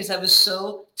happy because I was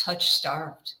so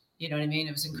touch-starved. You know what I mean?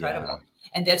 It was incredible. Yeah.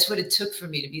 And that's what it took for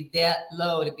me to be that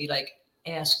low, to be like,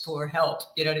 ask for help.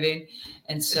 You know what I mean?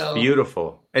 And so it's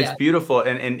beautiful. It's beautiful.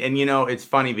 And it's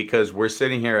funny because we're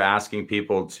sitting here asking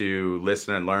people to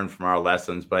listen and learn from our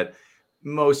lessons, but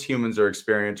most humans are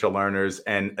experiential learners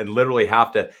and literally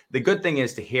have to. The good thing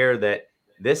is to hear that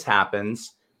this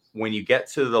happens when you get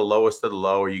to the lowest of the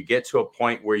low, or you get to a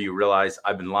point where you realize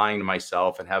I've been lying to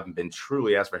myself and haven't been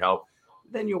truly asked for help.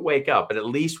 Then you wake up. But at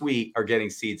least we are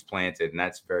getting seeds planted, and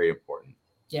that's very important.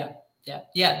 Yeah.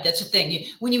 That's the thing.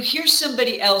 When you hear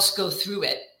somebody else go through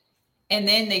it, and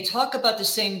then they talk about the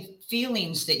same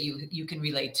feelings that you can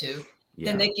relate to,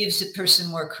 then that gives the person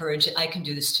more courage. I can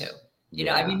do this too.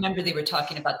 I remember they were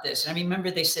talking about this, and I remember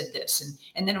they said this,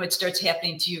 and then when it starts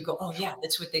happening to you, go, oh yeah,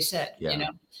 that's what they said.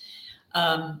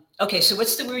 Okay, so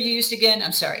what's the word you used again?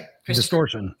 I'm sorry.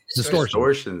 Distortion. The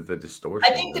distortion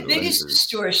I think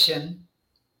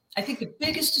the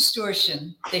biggest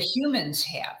distortion that humans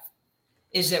have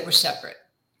is that we're separate,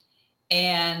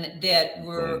 and that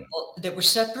we're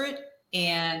separate,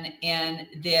 and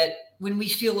that when we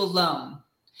feel alone,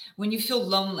 when you feel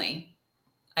lonely,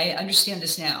 I understand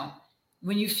this now.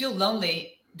 When you feel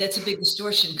lonely, that's a big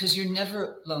distortion, because you're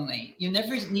never lonely. You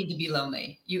never need to be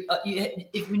lonely.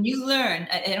 When you learn,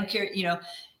 I don't care,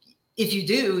 if you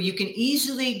do, you can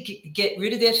easily get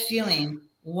rid of that feeling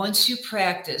once you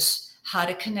practice how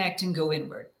to connect and go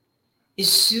inward.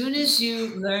 As soon as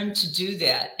you learn to do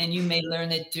that, and you may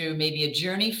learn it through maybe a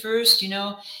journey first,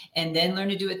 and then learn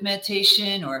to do it with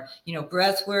meditation or,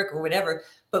 breath work or whatever.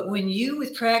 But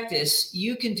with practice,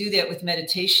 you can do that with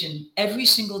meditation every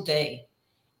single day,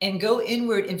 and go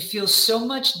inward and feel so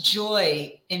much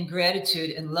joy and gratitude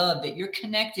and love that you're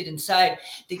connected inside,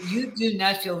 that you do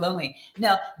not feel lonely.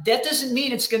 Now, that doesn't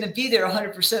mean it's going to be there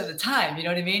 100% of the time. You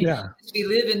know what I mean? Yeah. We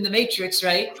live in the matrix,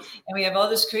 right? And we have all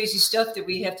this crazy stuff that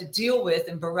we have to deal with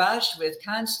and barraged with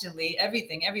constantly.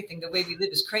 Everything, the way we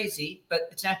live is crazy, but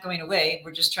it's not going away.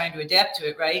 We're just trying to adapt to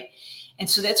it, right? And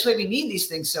so that's why we need these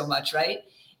things so much, right?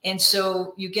 And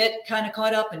so you get kind of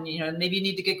caught up, and, maybe you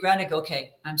need to get grounded. Go,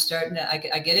 okay, I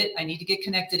get it. I need to get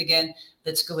connected again.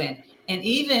 Let's go in. And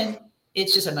even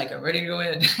I'm like, I'm ready to go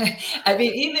in. I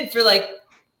mean, even for like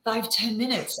 5-10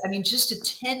 minutes, just a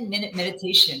 10-minute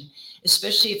meditation,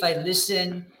 especially if I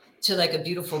listen to like a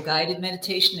beautiful guided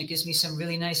meditation that gives me some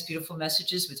really nice, beautiful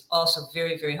messages, which is also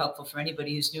very, very helpful for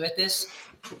anybody who's new at this.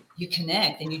 You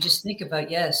connect and you just think about,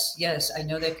 yes, I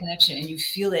know that connection, and you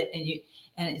feel it, and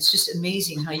it's just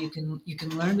amazing how you can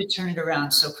learn to turn it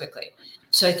around so quickly.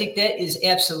 So I think that is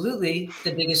absolutely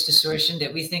the biggest distortion,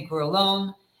 that we think we're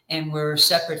alone and we're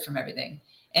separate from everything.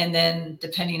 And then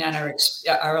depending on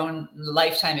our own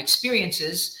lifetime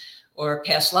experiences or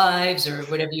past lives or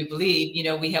whatever you believe,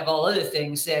 we have all other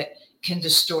things that can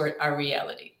distort our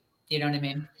reality. You know what I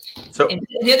mean? So and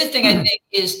the other thing I think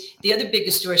is, the other big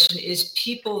distortion is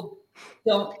people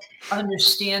don't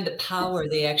understand the power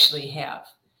they actually have.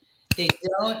 They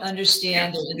don't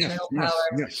understand their internal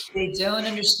power. They don't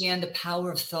understand the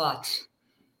power of thought.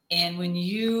 And when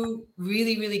you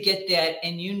really, really get that,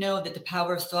 and you know that the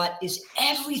power of thought is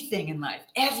everything in life,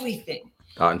 everything.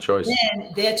 Thought and choice.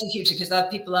 Then that's a huge, because a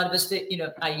lot of us think,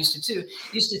 I used to too,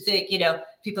 think,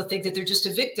 people think that they're just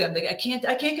a victim. Like, I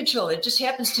can't control it. It just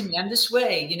happens to me. I'm this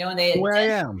way, and they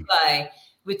identify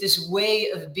with this way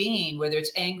of being, whether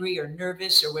it's angry or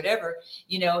nervous or whatever.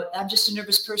 I'm just a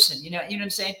nervous person. You know what I'm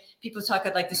saying? People talk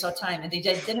like this all the time, and they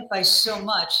identify so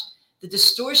much. The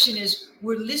distortion is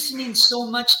we're listening so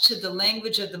much to the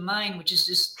language of the mind, which is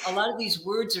just a lot of these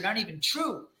words are not even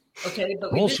true. Okay, but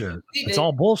bullshit. It's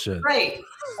all bullshit, right?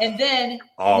 And then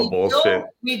bullshit.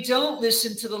 We don't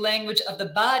listen to the language of the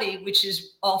body, which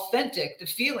is authentic, the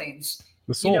feelings.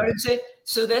 The soul. You know what I'm saying?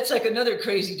 So that's like another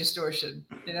crazy distortion.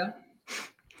 Yeah.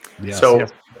 So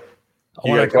I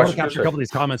want to capture a couple of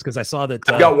these comments, because I saw that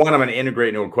I've got one I'm going to integrate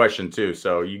into a question too.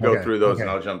 So you go through those and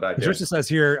I'll jump back. Patricia says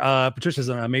here, Patricia's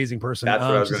an amazing person. That's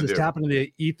what I was she says, tap into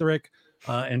the etheric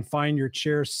and find your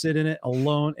chair, sit in it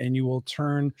alone, and you will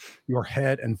turn your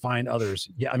head and find others.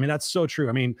 Yeah, I mean, that's so true.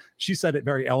 I mean, she said it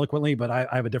very eloquently, but I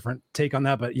have a different take on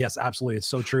that. But yes, absolutely. It's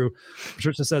so true.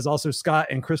 Patricia says also, Scott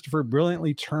and Christopher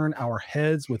brilliantly turn our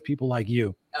heads with people like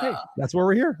you. Hey, that's where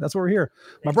we're here. That's where we're here.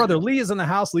 My brother Lee is in the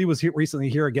house. Lee was recently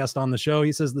here, a guest on the show.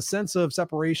 He says the sense of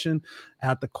separation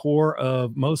at the core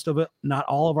of most of it, not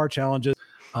all of our challenges.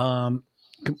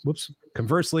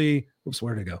 Conversely,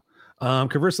 where'd it go?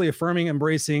 Conversely, affirming,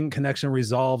 embracing connection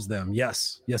resolves them.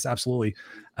 Yes, absolutely.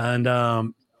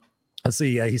 And let's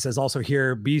see. He says also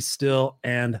here, be still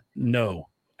and know.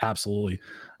 Absolutely.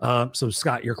 So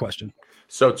Scott, your question.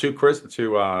 So to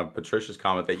Patricia's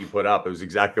comment that you put up, it was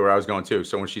exactly where I was going to.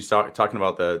 So when she's talking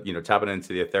about the, tapping into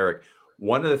the etheric,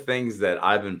 one of the things that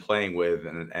I've been playing with,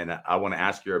 and I want to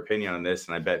ask your opinion on this,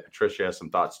 and I bet Patricia has some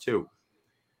thoughts too.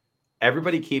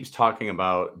 Everybody keeps talking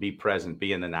about be present,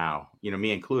 be in the now,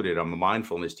 me included. I'm a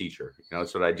mindfulness teacher.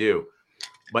 That's what I do.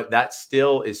 But that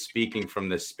still is speaking from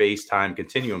the space-time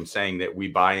continuum, saying that we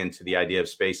buy into the idea of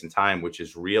space and time, which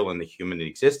is real in the human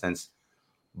existence.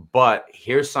 But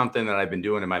here's something that I've been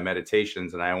doing in my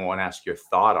meditations, and I want to ask your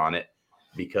thought on it,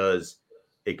 because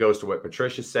it goes to what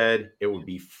Patricia said. It would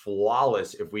be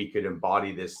flawless if we could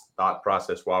embody this thought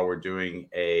process while we're doing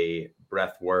a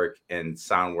breath work and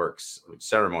sound works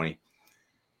ceremony.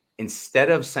 Instead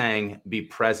of saying be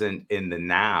present in the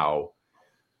now,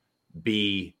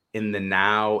 be in the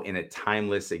now in a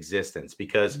timeless existence.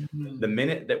 Because the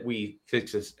minute that we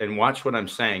fix this, and watch what I'm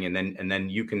saying, and then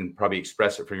you can probably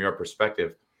express it from your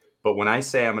perspective. But when I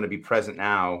say I'm going to be present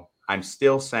now, I'm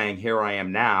still saying here I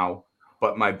am now,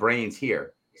 but my brain's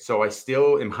here. So I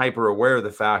still am hyper aware of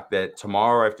the fact that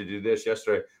tomorrow I have to do this,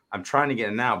 yesterday I'm trying to get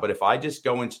in now. But if I just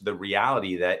go into the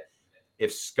reality that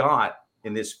if Scott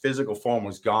in this physical form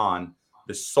was gone,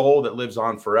 the soul that lives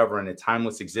on forever in a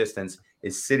timeless existence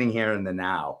is sitting here in the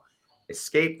now.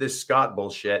 Escape this Scott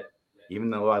bullshit,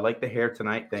 even though I like the hair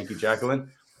tonight. Thank you,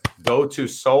 Jacqueline. Go to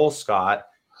Soul Scott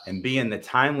and be in the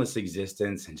timeless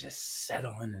existence and just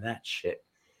settle into that shit.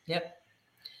 Yep.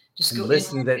 Just go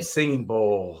listen to that singing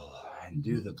bowl and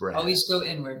do the breath. Always go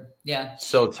inward. Yeah.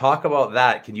 So talk about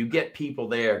that. Can you get people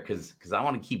there? Because I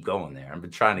want to keep going there. I've been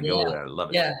trying to go there. I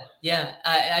love it.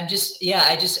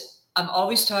 Yeah. I'm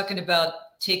always talking about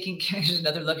taking care.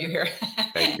 Another love your hair.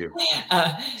 Thank you.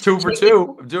 2 for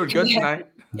 2. I'm doing good tonight.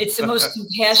 It's the most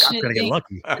compassionate thing.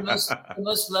 The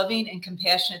most loving and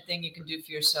compassionate thing you can do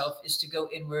for yourself is to go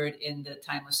inward in the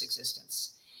timeless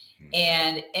existence.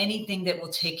 And anything that will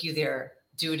take you there,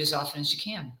 do it as often as you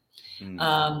can.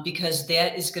 Because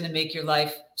that is going to make your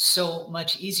life so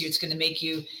much easier. It's going to make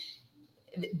you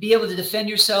be able to defend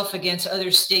yourself against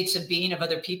other states of being of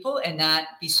other people and not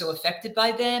be so affected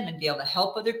by them, and be able to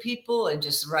help other people and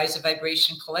just rise a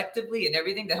vibration collectively and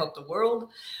everything to help the world.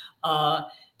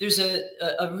 There's a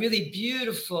really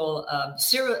beautiful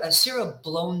Sarah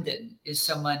Blondin is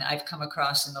someone I've come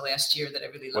across in the last year that I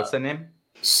really love. What's the name?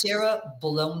 Sarah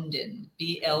Blondin,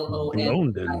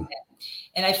 Blondin.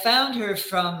 And I found her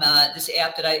from this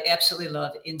app that I absolutely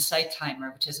love, Insight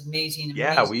Timer, which is amazing.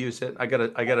 Yeah, we use it. I got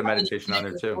a meditation on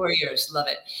there too. 4 years, love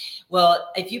it. Well,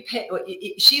 if you pay,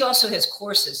 she also has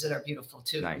courses that are beautiful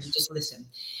too. Nice. You just listen.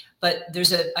 But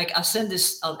I'll send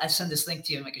this link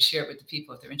to you and I can share it with the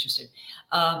people if they're interested.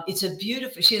 It's a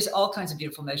beautiful, she has all kinds of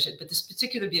beautiful meditation, but this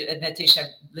particular meditation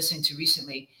I'm listening to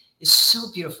recently is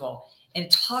so beautiful. And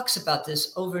it talks about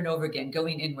this over and over again,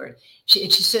 going inward. She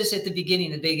says at the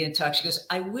beginning talk, she goes,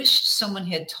 I wish someone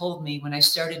had told me when I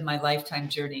started my lifetime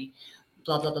journey,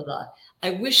 blah, blah, blah, blah.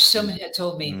 I wish someone had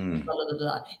told me, blah, blah, blah,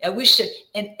 blah. I wish that,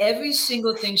 and every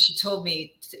single thing she told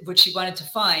me, what she wanted to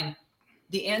find,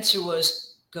 the answer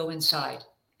was, go inside,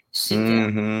 sit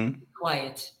down, be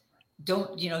quiet.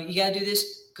 Don't, you got to do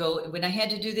this. Go. When I had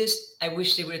to do this, I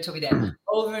wish they would have told me that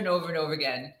over and over and over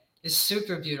again. It's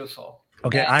super beautiful.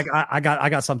 Okay. I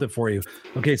got something for you.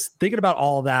 Okay. So thinking about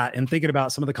all that and thinking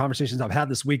about some of the conversations I've had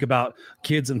this week about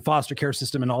kids and foster care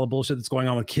system and all the bullshit that's going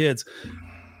on with kids.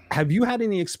 Have you had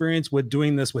any experience with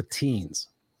doing this with teens?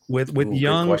 With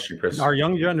our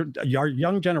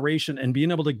young generation and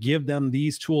being able to give them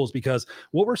these tools, because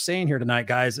what we're saying here tonight,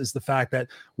 guys, is the fact that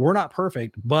we're not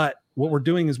perfect, but what we're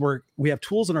doing is we have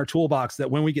tools in our toolbox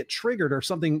that when we get triggered or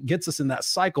something gets us in that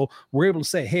cycle, we're able to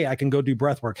say, hey, I can go do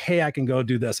breath work. Hey, I can go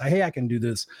do this. Hey, I can do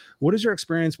this. What is your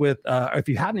experience with, if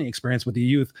you had any experience with the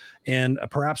youth, and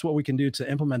perhaps what we can do to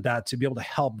implement that to be able to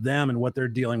help them and what they're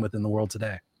dealing with in the world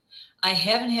today? I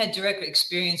haven't had direct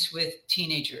experience with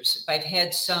teenagers. I've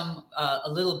had some, a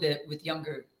little bit with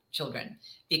younger children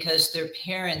because their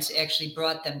parents actually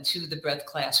brought them to the breath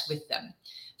class with them.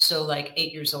 So like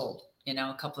 8 years old,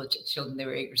 a couple of children, they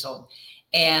were 8 years old.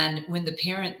 And when the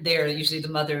parent there, usually the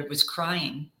mother was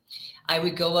crying, I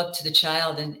would go up to the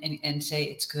child and say,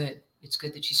 it's good. It's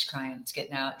good that she's crying. It's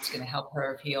getting out. It's going to help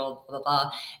her heal, blah, blah,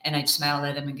 blah. And I'd smile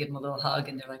at them and give them a little hug.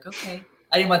 And they're like, okay.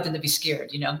 I didn't want them to be scared,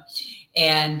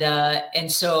 And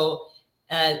so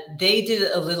they did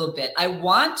a little bit. I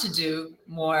want to do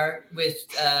more with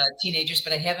teenagers,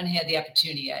 but I haven't had the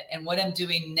opportunity yet. And what I'm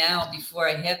doing now, before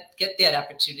I get that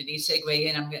opportunity,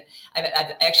 segue in,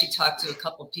 I've actually talked to a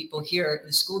couple of people here in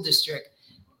the school district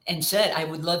and said, I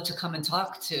would love to come and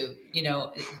talk to,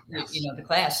 the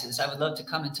classes. I would love to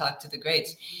come and talk to the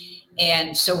grades.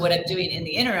 And so what I'm doing in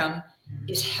the interim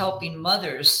is helping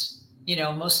mothers.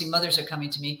 Mostly mothers are coming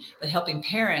to me, but helping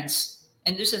parents,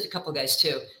 and there's a couple of guys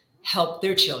too, help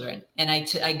their children. And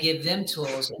I give them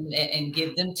tools and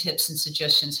give them tips and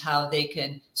suggestions how they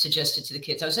can suggest it to the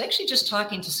kids. I was actually just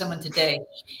talking to someone today,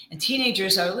 and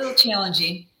teenagers are a little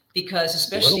challenging because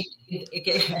especially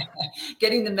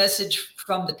getting the message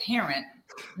from the parent,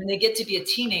 when they get to be a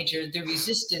teenager, they're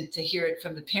resistant to hear it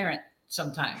from the parent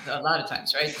sometimes, a lot of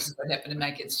times, right? This is what happened to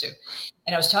my kids too.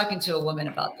 And I was talking to a woman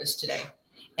about this today.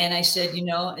 And I said,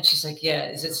 and she's like, yeah,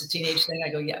 is this a teenage thing? I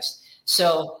go, yes.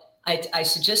 So I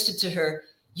suggested to her,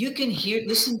 you can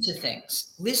listen to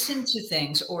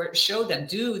things or show them,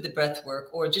 do the breath work,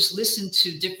 or just listen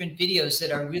to different videos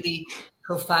that are really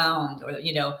profound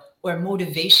or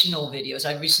motivational videos.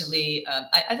 I recently,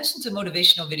 I listen to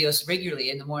motivational videos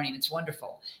regularly in the morning. It's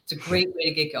wonderful. It's a great way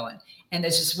to get going. And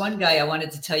there's this one guy I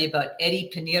wanted to tell you about,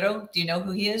 Eddie Pinheiro. Do you know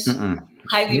who he is?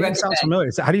 Highly recommend. Sounds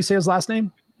familiar. So how do you say his last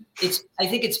name? I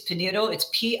think it's Pinheiro. It's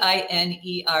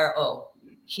Pinero.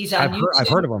 He's on YouTube. I've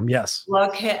heard of him. Yes.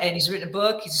 And he's written a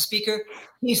book. He's a speaker.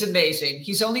 He's amazing.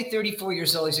 He's only 34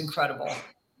 years old. He's incredible.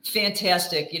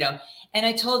 Fantastic. And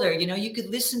I told her, you could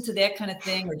listen to that kind of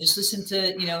thing, or just listen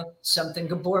to, something.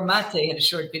 Gabor Mate had a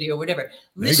short video, whatever.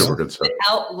 Listen to it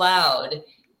out loud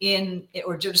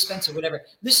or Joe Dispenza, whatever.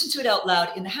 Listen to it out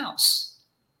loud in the house.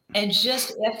 And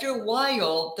just after a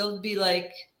while, they'll be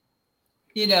like,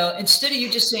 instead of you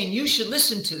just saying you should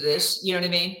listen to this, you know what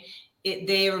I mean?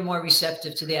 They are more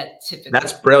receptive to that typically.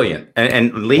 That's brilliant.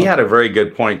 And Lee had a very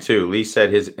good point too. Lee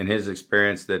said in his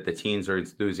experience that the teens are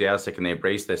enthusiastic and they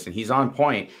embrace this, and he's on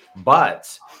point.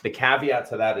 But the caveat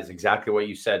to that is exactly what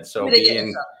you said. So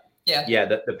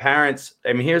the parents,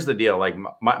 here's the deal. Like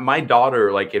my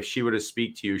daughter, like if she were to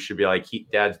speak to you, she'd be like,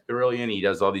 Dad's brilliant. He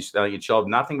does all these things. She'll have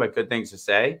nothing but good things to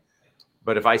say.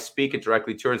 But if I speak it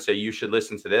directly to her and say, you should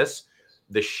listen to this,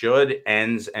 the should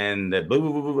ends and the blah,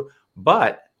 blah, blah, blah.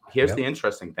 But here's the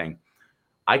interesting thing.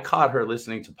 I caught her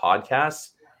listening to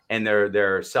podcasts, and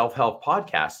they're self-help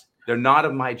podcasts. They're not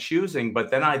of my choosing,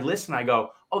 but then I listen. I go,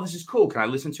 oh, this is cool. Can I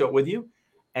listen to it with you?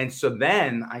 And so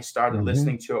then I started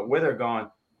listening to it with her going,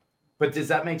 but does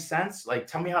that make sense? Like,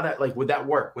 tell me how that, like, would that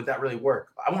work? Would that really work?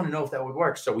 I want to know if that would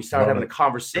work. So we started having a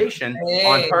conversation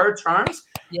on her terms.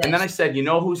 Yes. And then I said,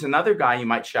 who's another guy you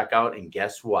might check out? And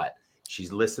guess what?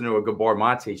 She's listening to a Gabor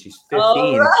Mate. She's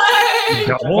 15.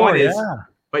 Right.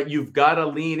 But you've got to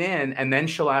lean in, and then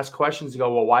she'll ask questions and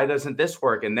go, well, why doesn't this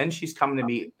work? And then she's coming to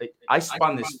me. I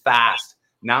spun this fast.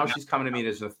 Now she's coming to me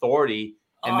as an authority.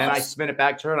 And then I spin it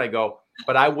back to her and I go,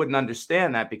 but I wouldn't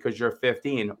understand that because you're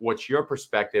 15. What's your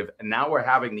perspective? And now we're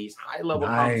having these high level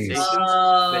conversations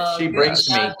that she brings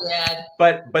to me.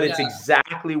 But it's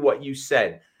exactly what you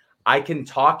said. I can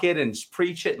talk it and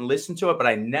preach it and listen to it, but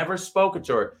I never spoke it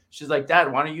to her. She's like,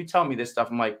 Dad, why don't you tell me this stuff?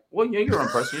 I'm like, well, you're your own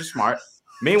person. You're smart.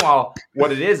 Meanwhile,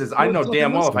 what it is I know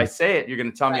damn well if I say it, you're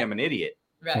going to tell me I'm an idiot.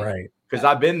 Right. Because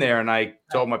I've been there and I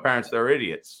told my parents they're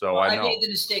idiots. So I know. I made the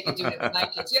mistake of doing it with my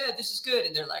kids. Yeah, this is good.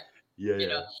 And they're like, you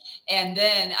know. And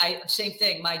then same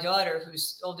thing. My daughter,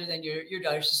 who's older than your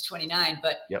daughter, she's 29.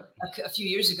 But a few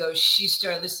years ago, she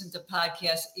started listening to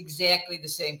podcasts exactly the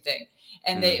same thing.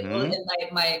 And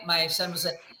and my son was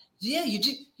like, yeah,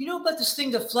 you know about this thing,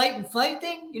 the flight and fight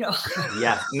thing? You know?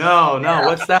 Yeah. No.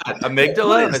 What's that?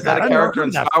 Amygdala? Is that a character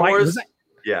in Star Wars?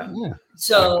 Yeah.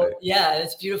 So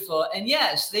it's beautiful. And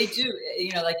yes, they do.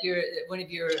 You know, like one of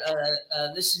your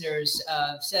listeners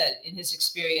said in his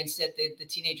experience that the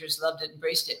teenagers loved it,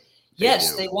 embraced it.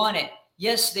 Yes, they want it.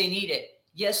 Yes, they need it.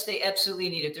 Yes, they absolutely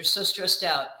need it. They're so stressed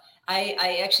out.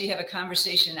 I actually have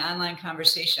an online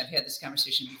conversation. I've had this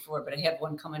conversation before, but I have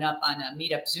one coming up on a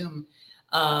Meetup Zoom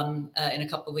in a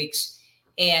couple of weeks.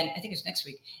 And I think it's next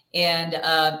week. And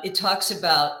it talks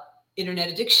about internet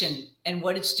addiction and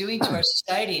what it's doing to our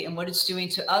society and what it's doing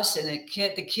to us. And the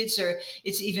kids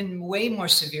it's even way more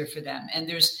severe for them. And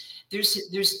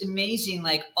there's amazing,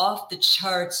 like off the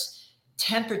charts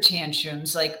temper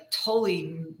tantrums, like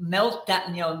totally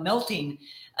melting,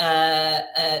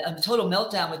 a total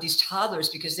meltdown with these toddlers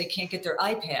because they can't get their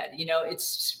iPad. You know,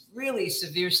 it's really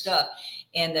severe stuff.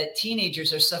 And the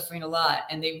teenagers are suffering a lot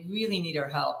and they really need our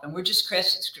help. And we're just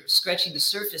scratching the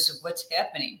surface of what's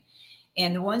happening.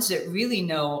 And the ones that really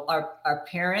know are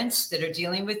parents that are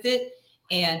dealing with it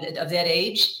and of that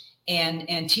age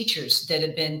and teachers that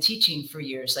have been teaching for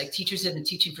years. Like teachers that have been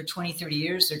teaching for 20, 30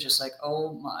 years. They're just like,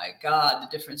 oh my God, the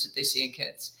difference that they see in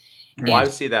kids. Well, I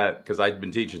see that because I've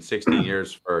been teaching 16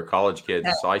 years for college kids.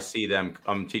 So I see them,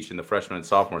 I'm teaching the freshmen and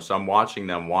sophomores. So I'm watching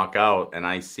them walk out and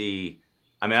I see,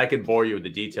 I mean, I could bore you with the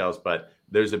details, but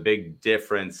there's a big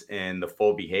difference in the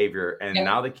full behavior. And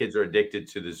now the kids are addicted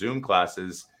to the Zoom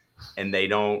classes and they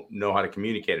don't know how to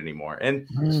communicate anymore. And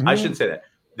I shouldn't say that.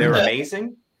 They're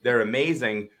amazing. They're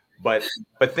amazing. But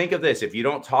think of this. If you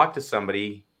don't talk to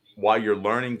somebody while you're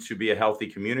learning to be a healthy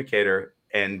communicator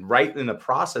and right in the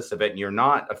process of it, and you're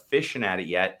not efficient at it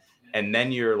yet, and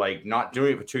then you're like not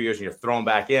doing it for 2 years and you're thrown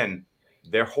back in,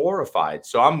 they're horrified.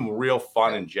 So I'm real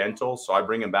fun and gentle. So I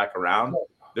bring them back around.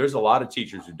 There's a lot of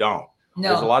teachers who don't. No.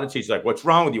 There's a lot of teachers like, what's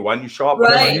wrong with you? Why don't you show up?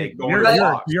 Right.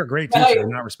 You're a great teacher in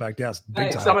that respect. Yes.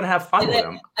 Big time. Someone have fun with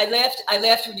them. I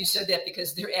laughed when you said that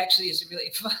because there actually is a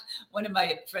really fun, one of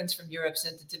my friends from Europe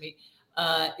sent it to me,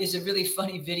 is a really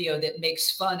funny video that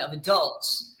makes fun of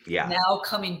adults now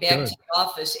coming back to the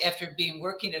office after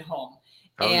working at home.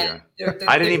 Oh, and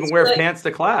I didn't even wear pants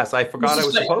to class. I forgot I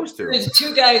was supposed to. There's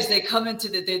two guys. They come into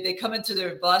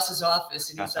their boss's office,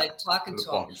 and he's like talking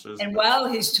to him. And while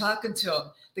he's talking to him,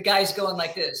 the guy's going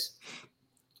like this.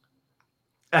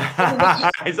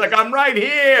 He's like, I'm right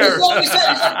here. He's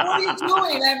like, what are you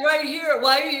doing? I'm right here.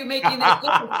 Why are you making that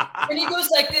difference? And he goes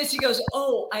like this. He goes,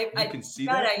 oh, I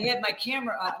had my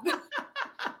camera on.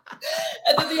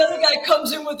 And then the other guy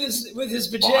comes in with his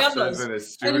pajamas.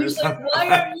 And he's like, why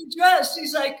aren't you dressed?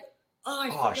 He's like, oh, I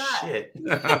forgot. Shit.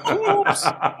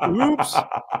 Oops.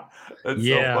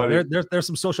 Yeah, so there's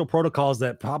some social protocols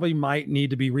that probably might need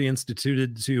to be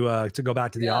reinstituted to go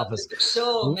back to the office. There's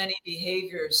so many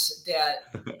behaviors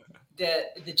that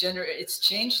it's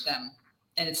changed them,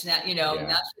 and it's not not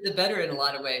for the better in a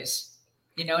lot of ways.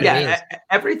 You know what I mean?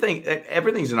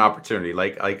 Everything's an opportunity.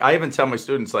 Like I even tell my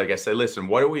students, like I say, listen,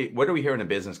 what are we here in a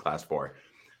business class for?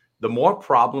 The more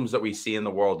problems that we see in the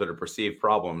world that are perceived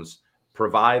problems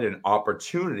provide an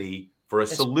opportunity for a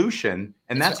solution,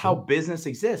 and that's how business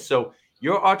exists. So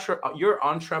your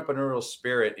entrepreneurial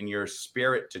spirit and your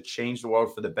spirit to change the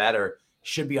world for the better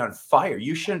should be on fire.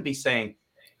 You shouldn't be saying,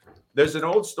 there's an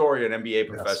old story an MBA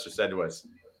professor said to us.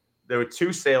 There were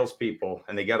two salespeople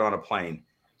and they get on a plane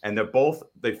and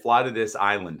they fly to this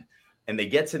island and they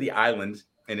get to the island,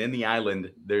 and in the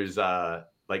island, there's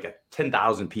like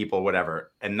 10,000 people,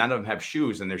 whatever, and none of them have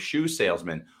shoes, and they're shoe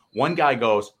salesmen. One guy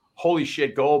goes, holy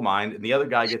shit, gold mine. And the other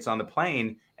guy gets on the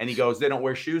plane and he goes, they don't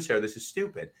wear shoes here. This is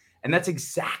stupid. And that's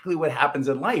exactly what happens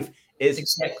in life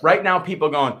right now, people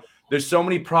going, there's so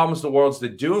many problems. The world's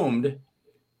doomed.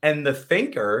 And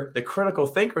the critical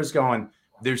thinker is going,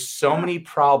 there's so many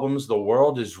problems. The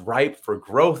world is ripe for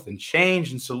growth and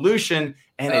change and solution,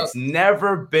 and it's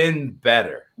never been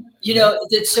better. You know,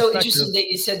 it's so interesting that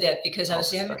you said that, because I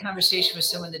was having a conversation with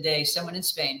someone today, someone in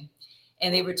Spain,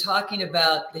 and they were talking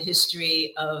about the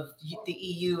history of the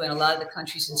EU and a lot of the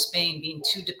countries in Spain being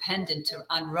too dependent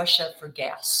on Russia for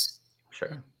gas.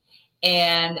 Sure.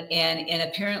 And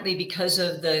apparently because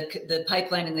of the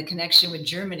pipeline and the connection with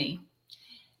Germany,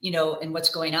 you know, and what's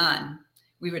going on,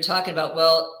 we were talking about,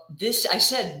 well, I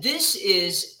said, this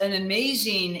is an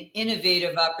amazing,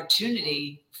 innovative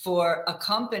opportunity for a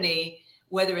company,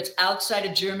 whether it's outside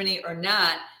of Germany or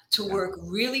not, to work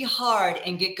really hard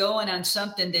and get going on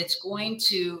something that's going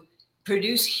to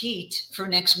produce heat for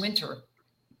next winter.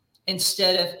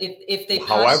 Instead of if they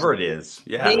however it is,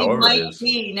 they might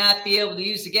not be able to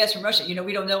use the gas from Russia. You know,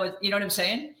 we don't know what, you know what I'm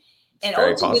saying? And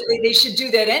ultimately, they should do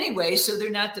that anyway, so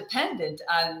they're not dependent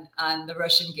on the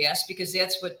Russian gas, because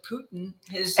that's what Putin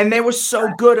has. And they were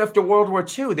so good after World War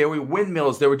II. They were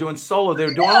windmills. They were doing solar. They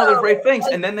were doing all these great things.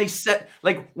 And then they said,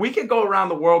 like, we could go around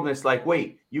the world and it's like,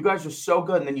 wait, you guys are so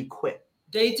good, and then you quit.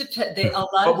 They depend. A lot.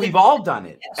 But we've all done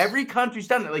it. Yes. Every country's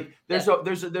done it. Like there's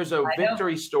a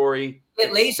victory story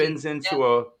that spins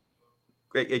into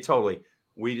totally.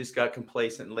 We just got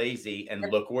complacent and lazy, and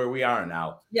look where we are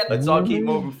now. Yep. Let's all keep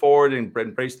moving forward and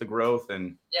embrace the growth.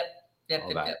 And Yep.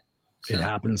 It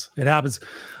happens. It happens.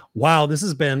 Wow, this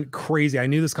has been crazy. I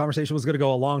knew this conversation was going to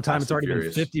go a long time. It's already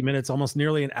been 50 minutes, almost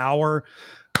nearly an hour.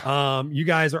 You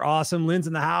guys are awesome. Lynn's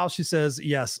in the house. She says,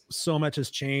 yes, so much has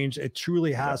changed. It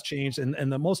truly has changed.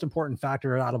 And the most important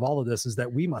factor out of all of this is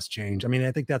that we must change. I mean,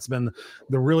 I think that's been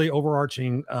the really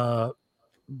overarching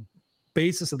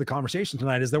basis of the conversation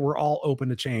tonight, is that we're all open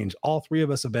to change. All three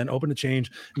of us have been open to change,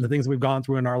 and the things we've gone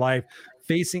through in our life,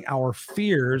 facing our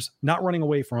fears, not running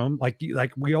away from them.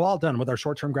 Like we all done with our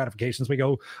short-term gratifications. We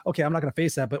go, okay, I'm not going to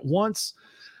face that. But once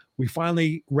we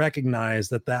finally recognize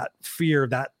that fear,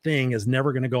 that thing is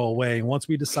never going to go away. And once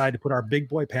we decide to put our big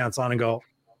boy pants on and go,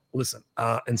 listen,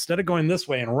 instead of going this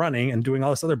way and running and doing all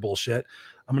this other bullshit,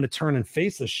 I'm going to turn and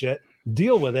face this shit,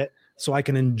 deal with it, so I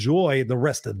can enjoy the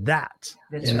rest of that.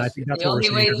 I think that's the only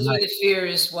way to do the fear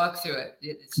is walk through it.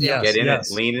 Get in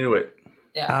it, lean into it.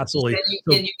 Yeah, absolutely.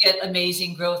 And you get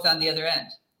amazing growth on the other end.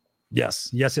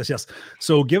 Yes.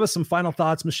 So give us some final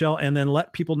thoughts, Michelle, and then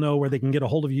let people know where they can get a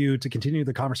hold of you to continue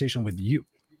the conversation with you.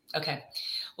 Okay.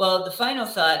 Well, the final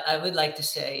thought I would like to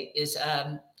say is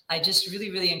I just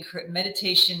really encourage.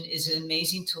 Meditation is an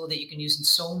amazing tool that you can use in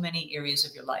so many areas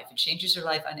of your life. It changes your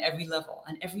life on every level,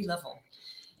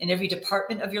 in every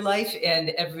department of your life, and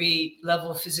every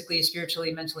level, physically,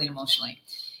 spiritually, mentally, and emotionally.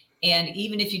 And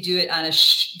even if you do it on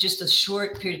just a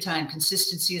short period of time,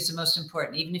 consistency is the most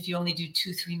important. Even if you only do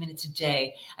 2-3 minutes a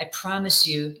day, I promise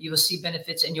you will see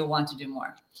benefits and you'll want to do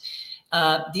more.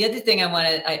 The other thing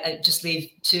I just leave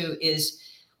to is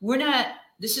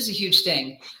this is a huge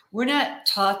thing. We're not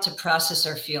taught to process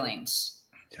our feelings.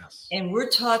 Yes. And we're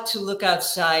taught to look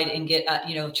outside and get,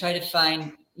 try to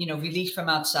find, relief from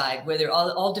outside, where they're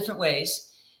all different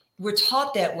ways. We're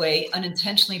taught that way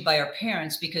unintentionally by our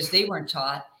parents because they weren't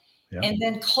taught. Yep. And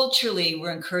then culturally,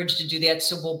 we're encouraged to do that.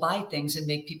 So we'll buy things and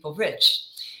make people rich.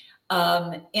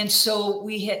 And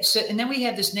then we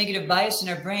have this negative bias in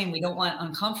our brain. We don't want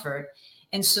uncomfort.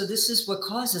 And so this is what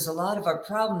causes a lot of our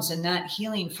problems, and not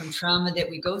healing from trauma that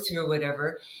we go through or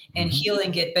whatever, and heal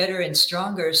and get better and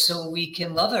stronger so we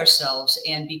can love ourselves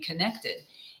and be connected.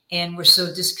 And we're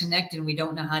so disconnected and we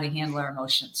don't know how to handle our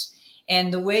emotions.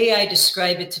 And the way I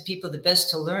describe it to people, the best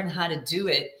to learn how to do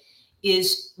it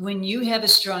is when you have a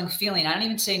strong feeling. I don't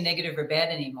even say negative or bad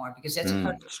anymore, because that's a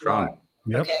part of strong.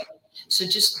 Yep. Okay. So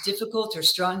just difficult or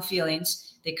strong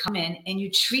feelings, they come in and you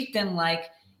treat them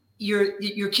like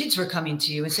your kids were coming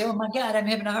to you and say, oh my God, I'm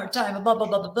having a hard time, blah, blah,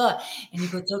 blah, blah, blah. And you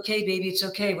go, it's okay, baby. It's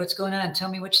okay. What's going on? Tell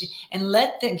me and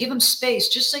let them, give them space,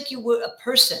 just like you would a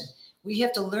person. We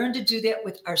have to learn to do that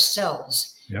with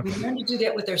ourselves. Yep. We learn to do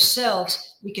that with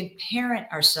ourselves. We can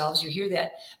parent ourselves. You hear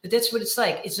that, but that's what it's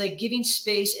like. It's like giving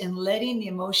space and letting the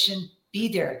emotion be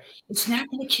there. It's not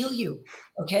going to kill you.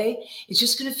 Okay. It's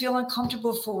just going to feel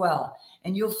uncomfortable for a while,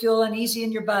 and you'll feel uneasy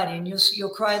in your body, and you'll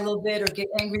cry a little bit or get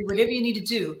angry, whatever you need to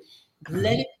do.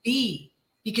 Let it be,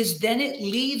 because then it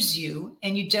leaves you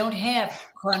and you don't have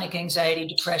chronic anxiety,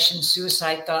 depression,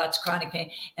 suicide thoughts, chronic pain,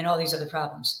 and all these other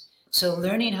problems. So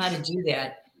learning how to do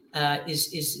that is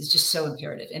just so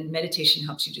imperative. And meditation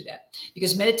helps you do that,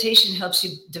 because meditation helps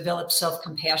you develop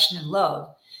self-compassion and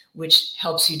love, which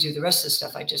helps you do the rest of the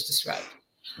stuff I just described.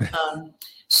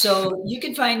 So you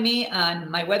can find me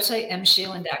on my website,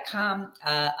 mschalin.com.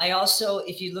 I also,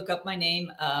 if you look up my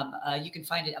name, you can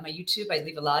find it on my YouTube. I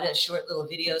leave a lot of short little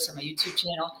videos on my YouTube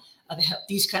channel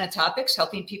these kind of topics,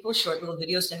 helping people, short little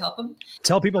videos to help them.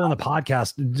 Tell people on the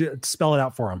podcast, spell it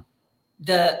out for them.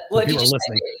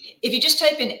 If you just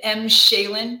type in M.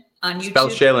 Schalin on YouTube. Spell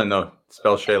Schalin, though.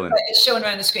 Spell Schalin. It's showing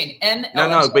right on the screen.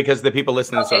 Because the people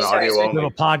listening to this on audio only. We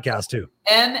have a podcast too.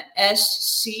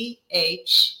 MSCHALIN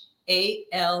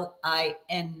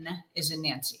is in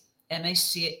Nancy.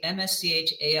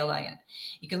 MSCHALIN.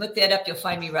 You can look that up. You'll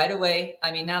find me right away.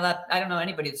 I mean, now that I don't know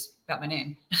anybody that's got my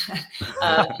name.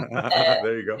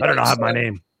 There you go. I don't know. I have my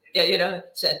name. Yeah,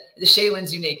 so the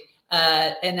Shalin's unique.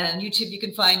 And on YouTube, you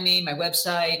can find me, my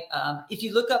website. If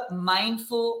you look up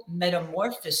mindful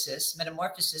metamorphosis like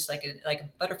a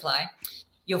butterfly,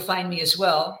 you'll find me as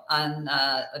well on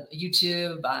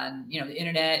YouTube, on the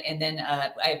internet. And then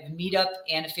I have a meetup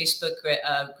and a Facebook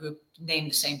group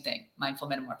named the same thing, Mindful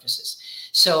Metamorphosis.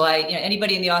 So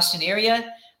anybody in the Austin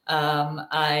area,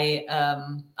 I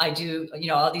do,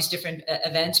 all these different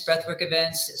events, breathwork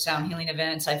events, sound healing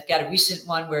events. I've got a recent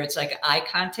one where it's like eye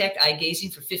contact, eye gazing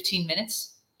for 15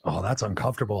 minutes. Oh, that's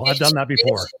uncomfortable. I've done that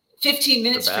before. 15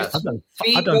 minutes. I've done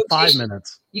 5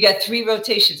 minutes. You got 3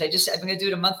 rotations. I'm going to do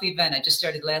it a monthly event. I just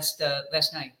started last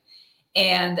night.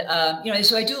 And,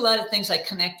 so I do a lot of things like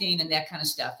connecting and that kind of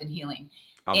stuff and healing.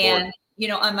 On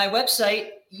my website,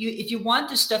 if you want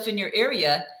this stuff in your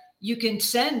area, you can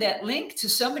send that link to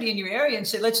somebody in your area and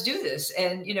say, let's do this.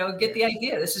 And, get the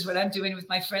idea. This is what I'm doing with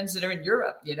my friends that are in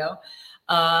Europe,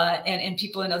 and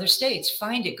people in other states.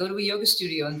 Find it, go to a yoga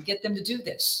studio and get them to do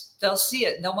this. They'll see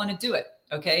it and they'll want to do it.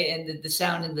 Okay. And the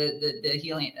sound and the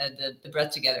healing, the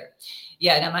breath together.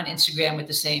 Yeah. And I'm on Instagram with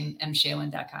the same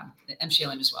mshalin.com,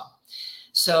 mshalin as well.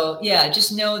 So yeah,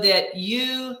 just know that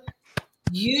you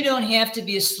don't have to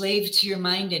be a slave to your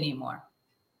mind anymore.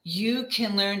 You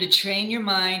can learn to train your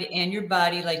mind and your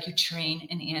body like you train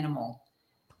an animal.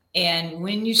 And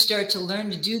when you start to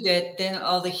learn to do that, then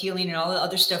all the healing and all the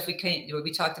other stuff we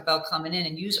talked about coming in,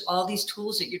 and use all these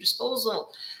tools at your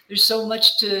disposal. There's so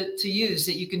much to use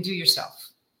that you can do yourself.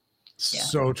 Yeah.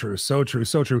 So true. So true.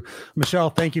 So true.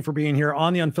 Michelle, thank you for being here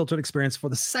on the Unfiltered Experience for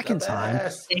the second time.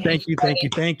 Thank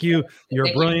you.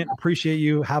 You're brilliant. Appreciate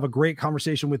you. Have a great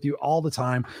conversation with you all the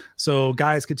time. So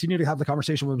guys, continue to have the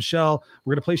conversation with Michelle.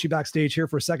 We're going to place you backstage here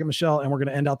for a second, Michelle, and we're going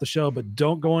to end out the show, but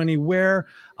don't go anywhere.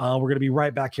 We're going to be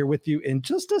right back here with you in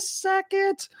just a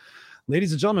second.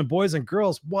 Ladies and gentlemen, boys and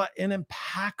girls, what an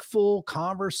impactful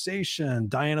conversation.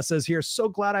 Diana says here, so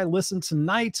glad I listened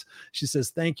tonight. She says,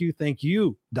 thank you,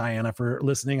 Diana, for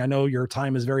listening. I know your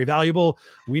time is very valuable.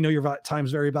 We know your time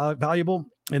is very valuable.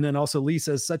 And then also Lee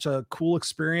says, such a cool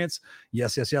experience.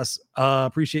 Yes.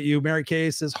 Appreciate you. Mary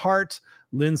Kay says heart.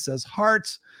 Lynn says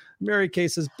heart. Mary Kay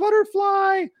says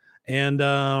butterfly. And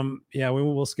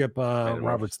we'll skip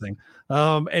Robert's thing.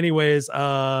 Anyways,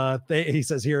 he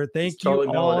says here, thank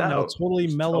you all. Now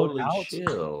totally mellowed out.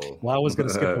 Chill. Well, I was going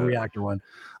to skip the reactor one.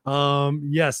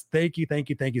 Yes, thank you.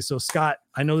 So Scott,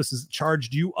 I know this has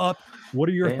charged you up. What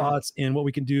are your thoughts in what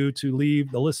we can do to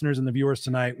leave the listeners and the viewers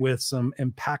tonight with some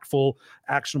impactful,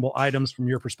 actionable items from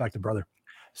your perspective, brother?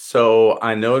 So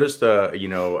I noticed,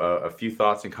 a few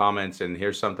thoughts and comments, and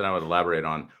here's something I would elaborate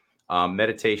on.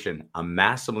 Meditation, I'm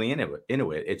massively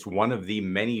into it. It's one of the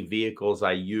many vehicles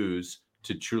I use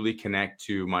to truly connect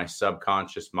to my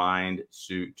subconscious mind,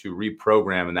 to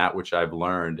reprogram in that which I've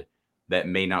learned that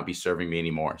may not be serving me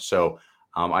anymore. So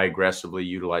I aggressively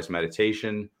utilize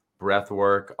meditation, breath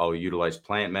work. I'll utilize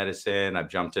plant medicine. I've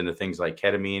jumped into things like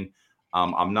ketamine.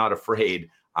 I'm not afraid.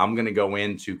 I'm going to go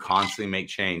in to constantly make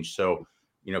change. So,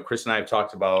 Chris and I have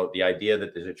talked about the idea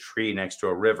that there's a tree next to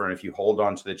a river. And if you hold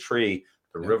on to the tree,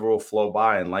 the river will flow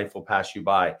by and life will pass you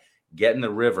by. Get in the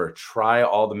river. Try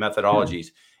all the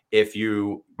methodologies. If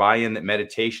you buy in that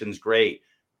meditation's great,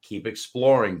 keep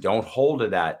exploring. Don't hold to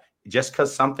that. Just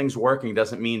because something's working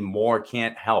doesn't mean more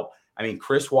can't help. I mean,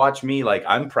 Chris watched me. Like,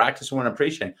 I'm practicing when I'm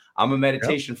preaching. I'm a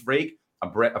meditation freak.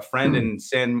 A friend in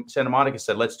Santa Monica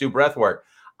said, let's do breath work.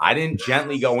 I didn't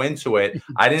gently go into it.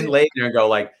 I didn't lay there and go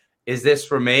like, is this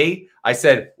for me? I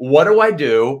said, what do I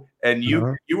do? And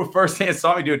you were first thing that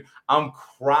saw me, dude. I'm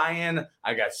crying.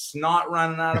 I got snot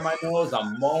running out of my nose.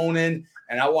 I'm moaning.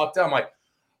 And I walked out. I'm like,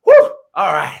 whew,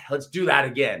 all right, let's do that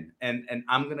again. And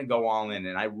I'm going to go all in.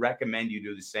 And I recommend you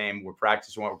do the same. We're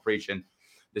practicing what we're preaching.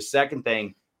 The second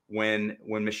thing, when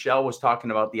Michelle was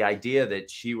talking about the idea that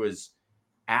she was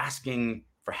asking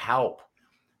for help,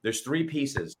 there's 3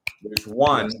 pieces. There's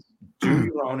one, do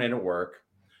your own inner work.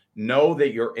 Know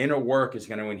that your inner work is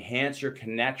going to enhance your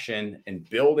connection and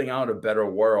building out a better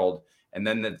world. And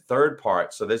then the third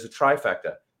part, so there's a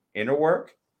trifecta. Inner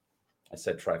work. I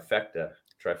said trifecta.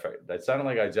 That sounded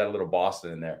like I got a little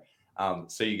Boston in there.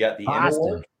 So you got the inner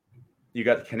work. you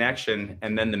got the connection,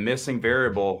 and then the missing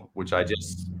variable, which I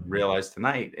just realized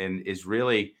tonight, and is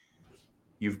really,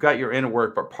 you've got your inner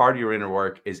work, but part of your inner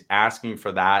work is asking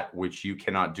for that which you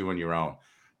cannot do on your own.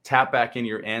 Tap back into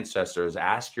your ancestors,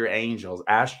 ask your angels,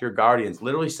 ask your guardians,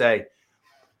 literally say,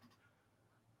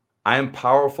 I am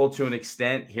powerful to an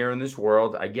extent here in this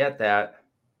world. I get that,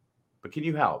 but can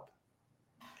you help?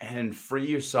 And free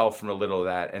yourself from a little of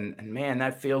that. And man,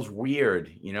 that feels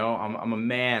weird. You know, I'm a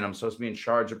man. I'm supposed to be in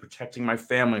charge of protecting my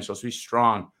family. I'm supposed to be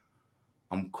strong.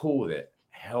 I'm cool with it.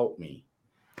 Help me.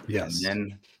 Yes. And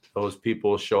then those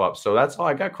people show up. So that's all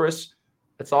I got, Chris.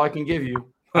 That's all I can give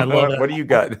you. I love that. What do you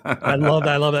got? I love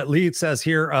that. I love that. Lee says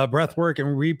here, breath work and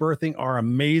rebirthing are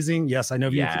amazing. Yes, I know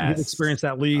you've experienced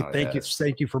that, Lee. Thank you.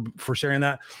 Thank you for sharing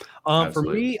that. For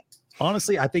me,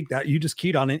 honestly, I think that you just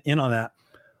keyed in on that.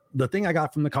 The thing I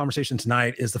got from the conversation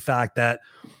tonight is the fact that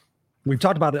we've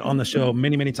talked about it on the show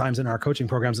many, many times in our coaching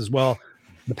programs as well.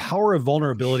 The power of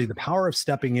vulnerability, the power of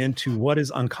stepping into what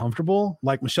is uncomfortable.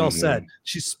 Like Michelle said,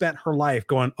 she spent her life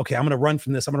going, okay, I'm going to run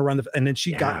from this. I'm going to run. And then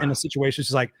she got in a situation.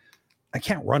 She's like, I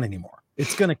can't run anymore.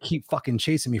 It's going to keep fucking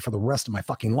chasing me for the rest of my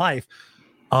fucking life.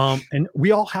 And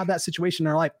we all have that situation in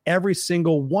our life, every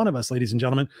single one of us, ladies and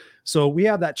gentlemen. So we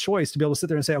have that choice to be able to sit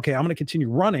there and say, okay, I'm going to continue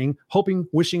running, hoping,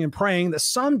 wishing, and praying that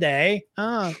someday,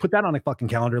 put that on a fucking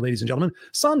calendar, ladies and gentlemen,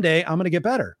 someday I'm going to get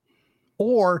better.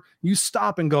 Or you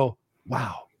stop and go,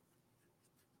 wow,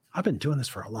 I've been doing this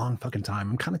for a long fucking time.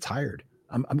 I'm kind of tired.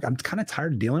 I'm kind of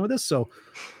tired of dealing with this. So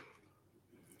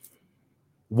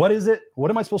what is it?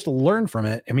 What am I supposed to learn from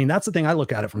it? I mean, that's the thing I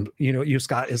look at it from, you,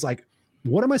 Scott, is like,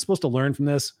 what am I supposed to learn from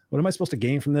this? What am I supposed to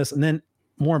gain from this? And then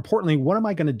more importantly, what am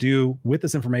I going to do with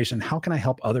this information? How can I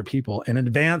help other people and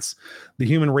advance the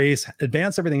human race,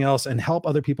 advance everything else, and help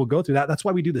other people go through that? That's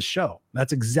why we do the show.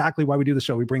 That's exactly why we do the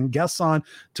show. We bring guests on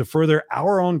to further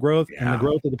our own growth and the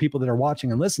growth of the people that are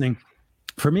watching and listening.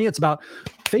 For me, it's about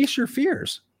face your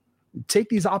fears. Take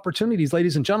these opportunities,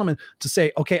 ladies and gentlemen, to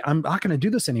say, okay, I'm not going to do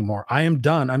this anymore. I am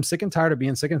done. I'm sick and tired of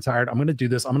being sick and tired. I'm going to do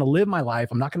this. I'm going to live my life.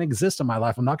 I'm not going to exist in my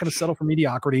life. I'm not going to settle for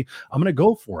mediocrity. I'm going to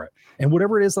go for it. And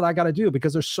whatever it is that I got to do,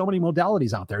 because there's so many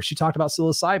modalities out there. She talked about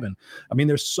psilocybin. I mean,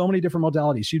 there's so many different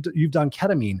modalities. You've done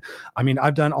ketamine. I mean,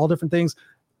 I've done all different things.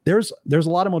 There's a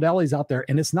lot of modalities out there,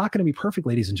 and it's not going to be perfect,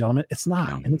 ladies and gentlemen. It's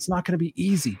not. And it's not going to be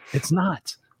easy. It's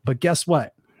not. But guess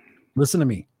what? Listen to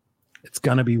me. It's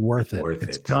going to be worth it.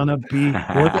 It's going to be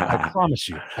worth it. I promise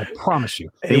you. I promise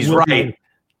you. He's right.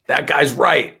 That guy's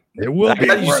right. It will be.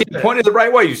 You see, pointed the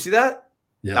right way. You see that?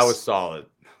 Yes. That was solid.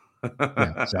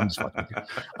 Yeah, sounds fucking good.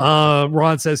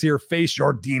 Ron says here, face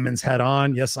your demons head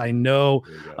on. Yes, I know.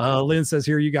 Lynn says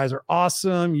here, you guys are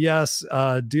awesome. Yes,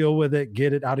 deal with it.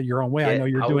 Get it out of your own way. I know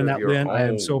you're doing that, Lynn. I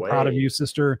am so proud of you,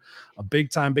 sister. A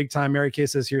big time. Mary Kay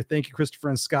says here, thank you, Christopher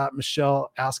and Scott.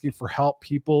 Michelle asking for help.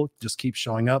 People just keep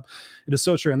showing up. It is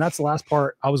so true. And that's the last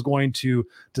part I was going to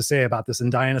say about this.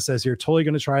 And Diana says here, totally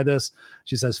going to try this.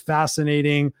 She says,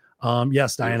 fascinating.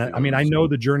 Yes, Diana. I mean, I know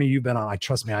the journey you've been on.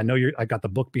 Trust me. I know I got the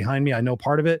book behind me. I know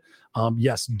part of it.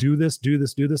 Yes, do this,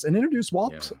 and introduce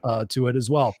Walt to it as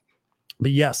well.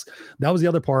 But yes, that was the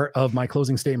other part of my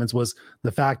closing statements, was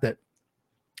the fact that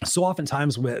so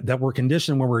oftentimes that we're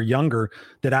conditioned when we're younger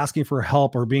that asking for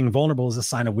help or being vulnerable is a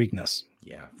sign of weakness.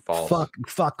 Yeah. False.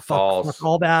 Fuck all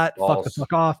that. False. Fuck the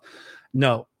fuck off.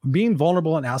 No, being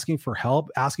vulnerable and asking for help,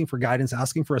 asking for guidance,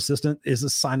 asking for assistance is a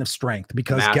sign of strength,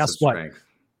 because massive guess what? Strength.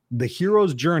 The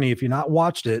hero's journey, if you've not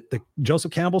watched it, the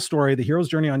Joseph Campbell story, the hero's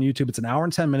journey on YouTube, it's an hour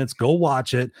and 10 minutes. Go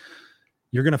watch it.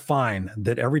 You're going to find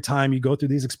that every time you go through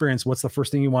these experiences, what's the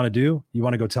first thing you want to do? You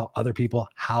want to go tell other people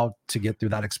how to get through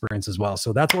that experience as well.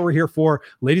 So that's what we're here for.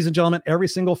 Ladies and gentlemen, every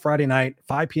single Friday night,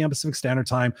 5 p.m. Pacific Standard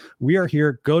Time, we are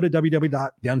here. Go to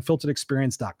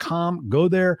www.theunfilteredexperience.com. Go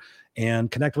there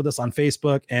and connect with us on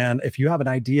Facebook. And if you have an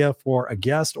idea for a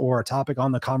guest or a topic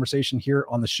on the conversation here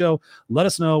on the show, let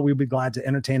us know. We'd be glad to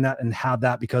entertain that and have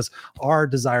that, because our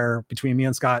desire between me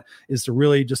and Scott is to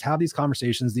really just have these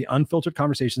conversations, the unfiltered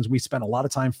conversations. We spent a lot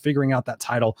of time figuring out that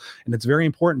title, and it's very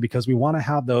important because we want to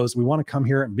have those. We want to come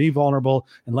here and be vulnerable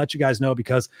and let you guys know,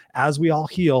 because as we all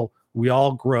heal, we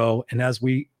all grow. And as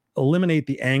we eliminate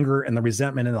the anger and the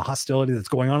resentment and the hostility that's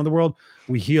going on in the world,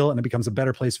 we heal, and it becomes a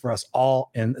better place for us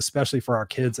all, and especially for our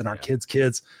kids and our kids'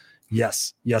 kids.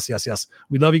 Yes. We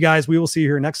love you guys. We will see you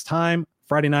here next time,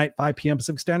 Friday night, 5 p.m.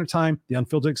 Pacific Standard Time, The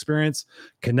Unfiltered Experience.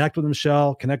 Connect with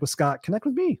Michelle, connect with Scott, connect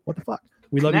with me. What the fuck?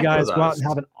 We love you guys. Go out and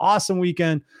have an awesome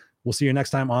weekend. We'll see you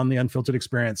next time on The Unfiltered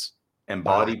Experience.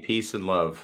 Embody peace and love.